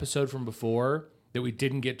of an episode from before that we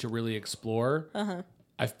didn't get to really explore.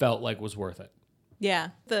 I felt like was worth it. Yeah.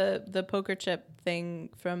 The poker chip thing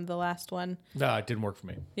from the last one. No, it didn't work for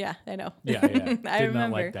me. Yeah, I know. Yeah, yeah. I Did remember.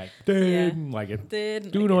 not like that. Didn't like it.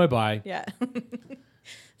 Didn't Do like no it. I buy. Yeah. But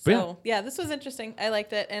So yeah, this was interesting. I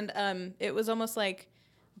liked it, and it was almost like,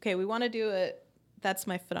 okay, we want to do it. That's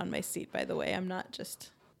my foot on my seat, by the way. I'm not just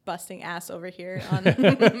busting ass over here on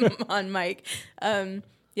on Mike.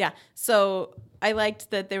 Yeah. So I liked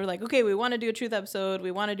that they were like, okay, we want to do a truth episode.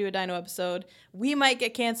 We want to do a dino episode. We might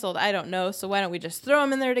get canceled. I don't know. So why don't we just throw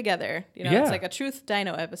them in there together? You know, Yeah. it's like a truth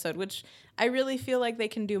dino episode, which I really feel like they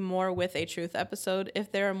can do more with a truth episode if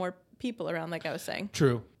there are more people around, like I was saying.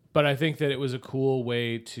 True. But I think that it was a cool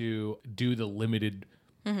way to do the limited,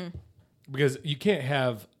 because you can't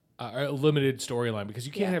have a limited storyline because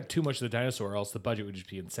you can't have too much of the dinosaur or else the budget would just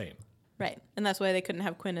be insane. Right. And that's why they couldn't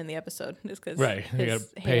have Quinn in the episode. Just because Right. You got to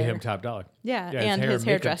pay him top dollar. Yeah, his and hair his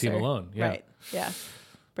and makeup team hairdresser. alone. Yeah. Right. Yeah.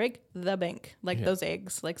 Break the bank. Like those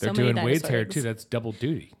eggs. Like They're so many doing Wade's dinosaur hair eggs. too. That's double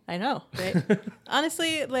duty. I know, right?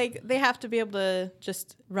 Honestly, like they have to be able to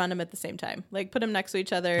just run them at the same time. Like put them next to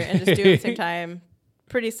each other and just do it at the same time.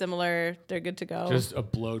 Pretty similar. They're good to go. Just a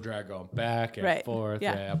blow dry going back and Right. forth.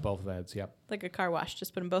 Yeah. Yeah, both heads. Yep. like a car wash.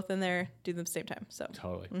 Just put them both in there, do them at the same time. So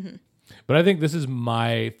Totally. But I think this is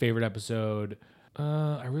my favorite episode.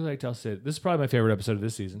 I really liked El Cid. This is probably my favorite episode of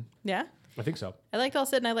this season. yeah, I think so. I liked El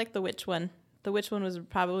Cid and I liked the witch one. The witch one was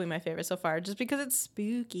probably my favorite so far, just because it's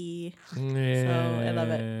spooky. Yeah. I love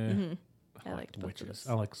it. I liked both of witches. those.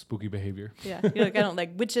 I like spooky behavior. Yeah, you're like I don't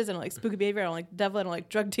like witches. I don't like spooky behavior. I don't like devil. I don't like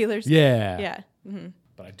drug dealers. Yeah. Yeah.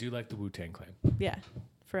 But I do like the Wu-Tang Clan. Yeah.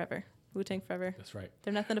 Forever. Wu-Tang forever. That's right.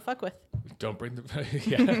 They're nothing to fuck with. Don't bring the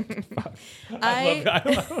yeah.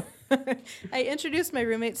 I I introduced my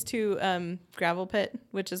roommates to Gravel Pit,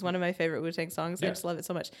 which is one of my favorite Wu-Tang songs. I Yeah. just love it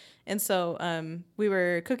so much. And so we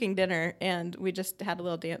were cooking dinner and we just had a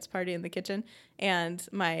little dance party in the kitchen. And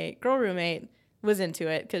my girl roommate was into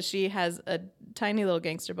it because she has a tiny little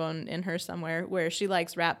gangster bone in her somewhere where she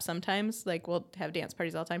likes rap sometimes. Like we'll have dance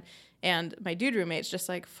parties all the time. And my dude roommate's just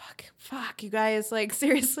like, fuck, you guys. Like,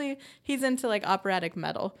 seriously? He's into like operatic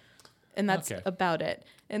metal. And that's Okay. about it.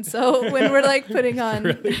 And so when we're like putting on,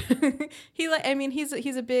 Really?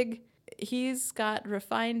 he's got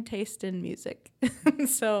refined taste in music.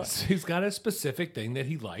 So He's got a specific thing that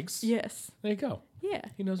he likes. yes, There you go. yeah,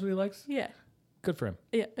 He knows what he likes. yeah, Good for him.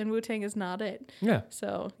 yeah. And Wu-Tang is not it. Yeah.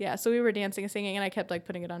 So yeah, so we were dancing and singing, and I kept like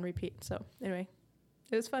putting it on repeat. So anyway,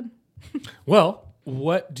 it was fun. Well,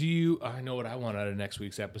 what do you? I know what I want out of next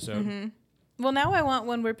week's episode. Well, now I want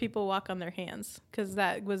one where people walk on their hands because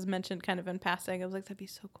that was mentioned kind of in passing. I was like, that'd be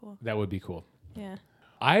so cool. That would be cool. Yeah.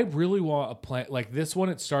 I really want a plan like this one.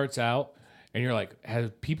 It starts out, and you're like,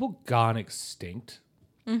 "Have people gone extinct?"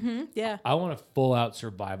 Yeah. I want a full out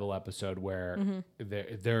survival episode where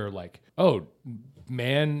they're like, "Oh,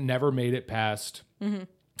 man never made it past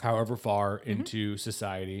however far into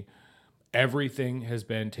society. Everything has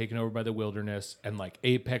been taken over by the wilderness, and like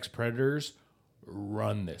apex predators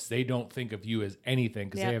run this. They don't think of you as anything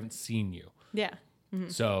because they haven't seen you. Yeah.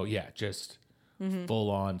 So yeah, just full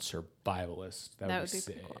on survivalist. That would be pretty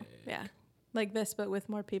sick. cool. Yeah. Like this, but with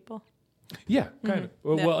more people. Yeah, kind of.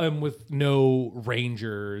 Well, and with no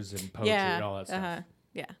rangers and poachers and all that stuff.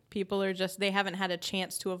 Yeah. People are just, they haven't had a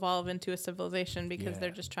chance to evolve into a civilization because they're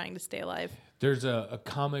just trying to stay alive. There's a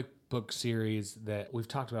comic book series that we've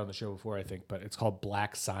talked about on the show before, I think, but it's called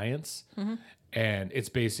Black Science. And it's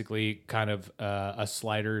basically kind of a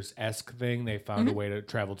Sliders-esque thing. They found a way to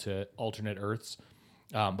travel to alternate Earths.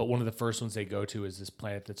 But one of the first ones they go to is this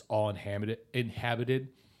planet that's all inhabited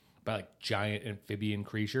by like giant amphibian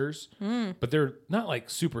creatures. But they're not like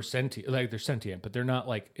super sentient. Like they're sentient, but they're not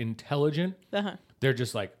like intelligent. They're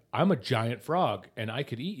just like, I'm a giant frog and I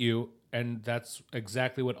could eat you. And that's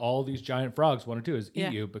exactly what all these giant frogs want to do is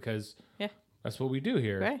eat you because that's what we do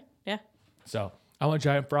here. Right. Yeah. So I want a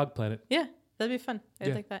giant frog planet. Yeah. That'd be fun.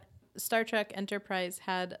 I'd like that. Star Trek Enterprise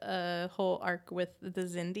had a whole arc with the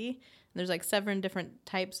Xindi. There's like 7 different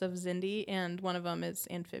types of Xindi, and one of them is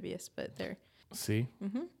amphibious, but they're... See?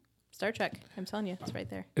 Star Trek. I'm telling you, it's right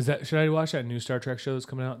there. Should I watch that new Star Trek show that's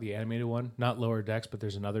coming out? The animated one? Not Lower Decks, but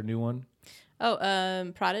there's another new one.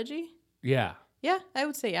 Oh, Prodigy? Yeah. Yeah, I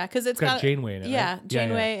would say because it's got Janeway in it. Yeah, right?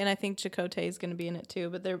 Janeway, and I think Chakotay is going to be in it too.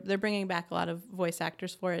 But they're bringing back a lot of voice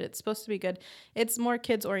actors for it. It's supposed to be good. It's more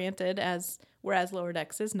kids oriented, whereas Lower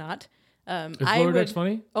Decks is not. Is Lower Decks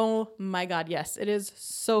funny? Oh my God, yes, it is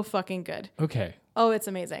so fucking good. Okay. Oh, it's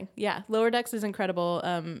amazing. Yeah, Lower Decks is incredible.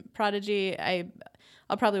 Prodigy,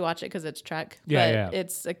 I'll probably watch it because it's Trek. But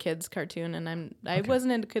it's a kids cartoon, and I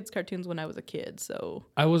wasn't into kids cartoons when I was a kid, so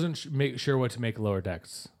I wasn't sure what to make Lower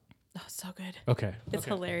Decks. Oh, so good. Okay. It's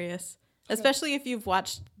hilarious. Especially if you've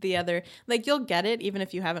watched the other, like you'll get it even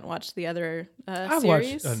if you haven't watched the other I've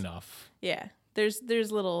series. watched enough. Yeah. There's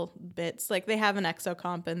little bits. Like they have an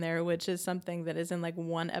exocomp in there, which is something that is in like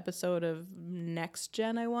one episode of Next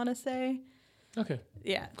Gen, I want to say. Okay.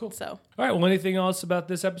 Yeah. Cool. So. All right. Well, anything else about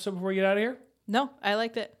this episode before we get out of here? No, I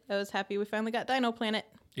liked it. I was happy we finally got Dino Planet.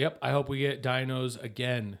 Yep. I hope we get dinos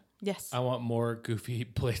again. Yes. I want more goofy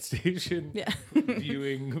PlayStation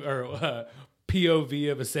viewing or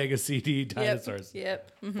POV of a Sega CD dinosaurs.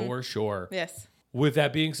 Yep. For sure. Yes. With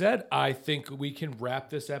that being said, I think we can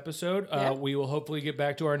wrap this episode. We will hopefully get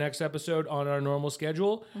back to our next episode on our normal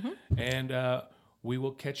schedule. And we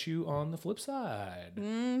will catch you on the flip side.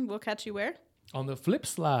 We'll catch you where? On the flip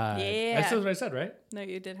slide. Yeah. That's what I said, right? No,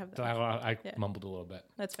 you did have that. So I mumbled a little bit.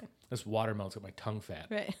 That's fine. This watermelon's got my tongue fat.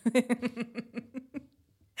 Right.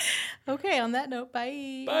 Okay, on that note,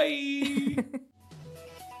 bye. Bye.